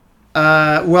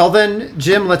 Well then,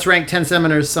 Jim, let's rank 10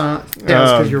 Summoners songs. Yeah,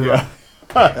 because you're wrong.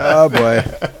 Oh boy.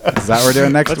 Is that what we're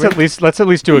doing next week? Let's at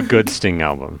least do a good Sting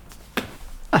album.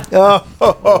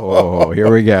 Oh, here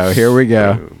we go. Here we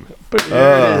go.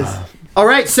 There it is. All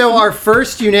right, so our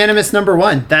first unanimous number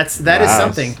one. That is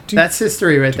something. That's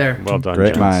history right there. Well done,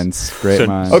 Great Jim. minds. Great So-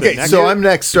 minds. Okay, so I'm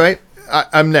next, right?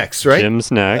 I'm next, right?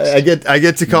 Jim's next. I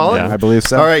get to call Yeah. it. I believe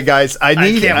so. All right, guys. I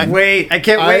can't wait. I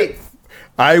can't wait.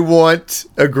 I want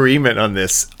agreement on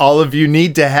this. All of you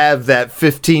need to have that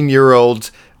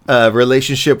 15-year-old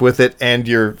relationship with it, and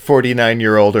your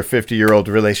 49-year-old or 50-year-old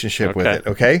relationship with Okay. it.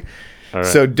 Okay. All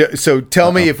right. So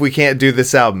tell me if we can't do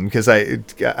this album, because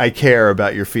I care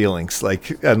about your feelings,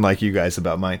 like unlike you guys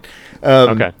about mine.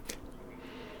 Okay.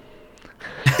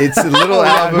 It's a little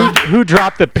album. Who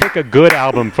dropped the Pick a Good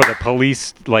album for the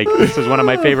Police? Like, this is one of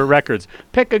my favorite records.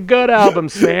 Pick a good album,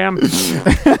 Sam. Ladies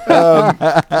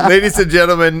and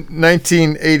gentlemen,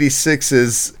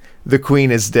 1986's The Queen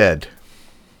is Dead.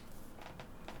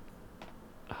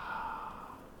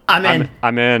 I'm in.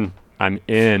 I'm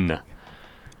in.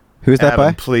 Who's that Adam,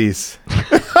 by? please.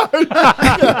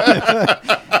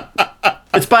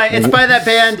 It's by that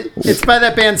band. It's by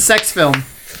that band Sex Film.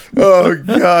 Oh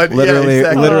God! Literally, yeah,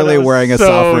 exactly. literally Oh, that was wearing a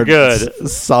so good.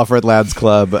 Salford Lads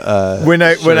Club. When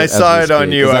I shirt saw as it we on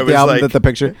speak. you, Is that I the was album like, that the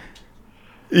picture?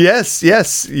 Yes.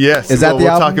 Is that the we'll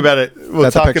album? talk about it. We'll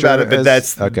That the talk about it, picture but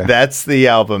is? Okay. that's the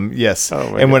album. Yes. Oh,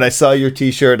 my and when God. I saw your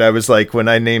T-shirt, I was like, when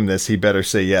I name this, he better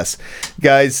say yes,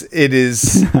 guys. It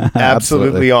is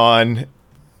absolutely on.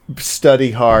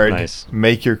 Study hard. Nice.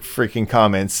 Make your freaking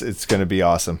comments. It's going to be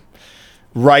awesome.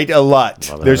 Write a lot.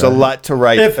 Love it. There's a lot to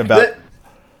write about.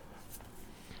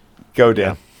 Go,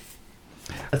 Dan.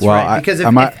 That's Well, right. Because if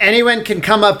I'm not- anyone can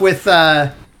come up with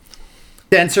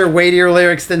denser, weightier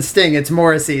lyrics than Sting, it's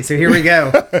Morrissey. So here we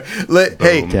go.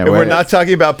 Hey, Can't and we're wait. not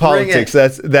talking about Bring politics.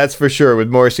 it. That's for sure. With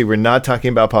Morrissey, we're not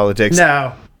talking about politics.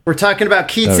 No, we're talking about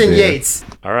Keats Oh, and dear. Yates.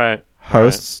 All right.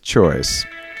 Host's choice.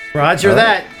 Roger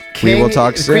that. We King, will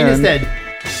talk Queen is soon. dead.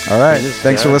 All right.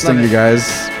 Thanks for dead. listening, Love you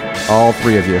guys. All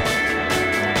three of you.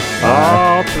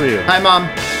 All three of them. Hi, Mom.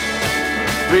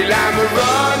 Well, I'm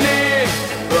running,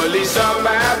 police on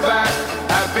my back.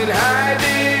 I've been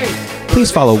hiding. Please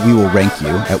follow We Will Rank You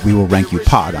at We Will Rank You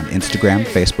Pod on Instagram,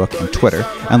 Facebook, and Twitter,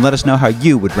 and let us know how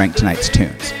you would rank tonight's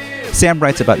tunes. Sam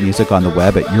writes about music on the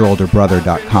web at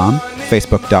YourOlderBrother.com,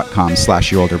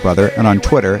 Facebook.com/YourOlderBrother, and on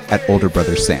Twitter at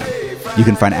OlderBrotherSam. You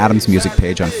can find Adam's music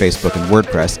page on Facebook and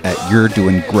WordPress at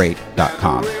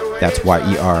YourDoingGreat.com. That's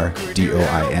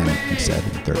YERDOIN, he said in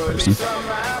third person.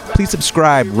 Please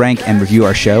subscribe, rank, and review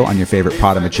our show on your favorite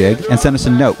Potamajig, and send us a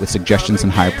note with suggestions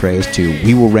and high praise to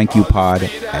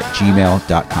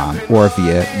wewillrankyoupod@gmail.com or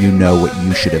via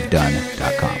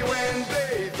youknowwhatyousshouldhavedone.com.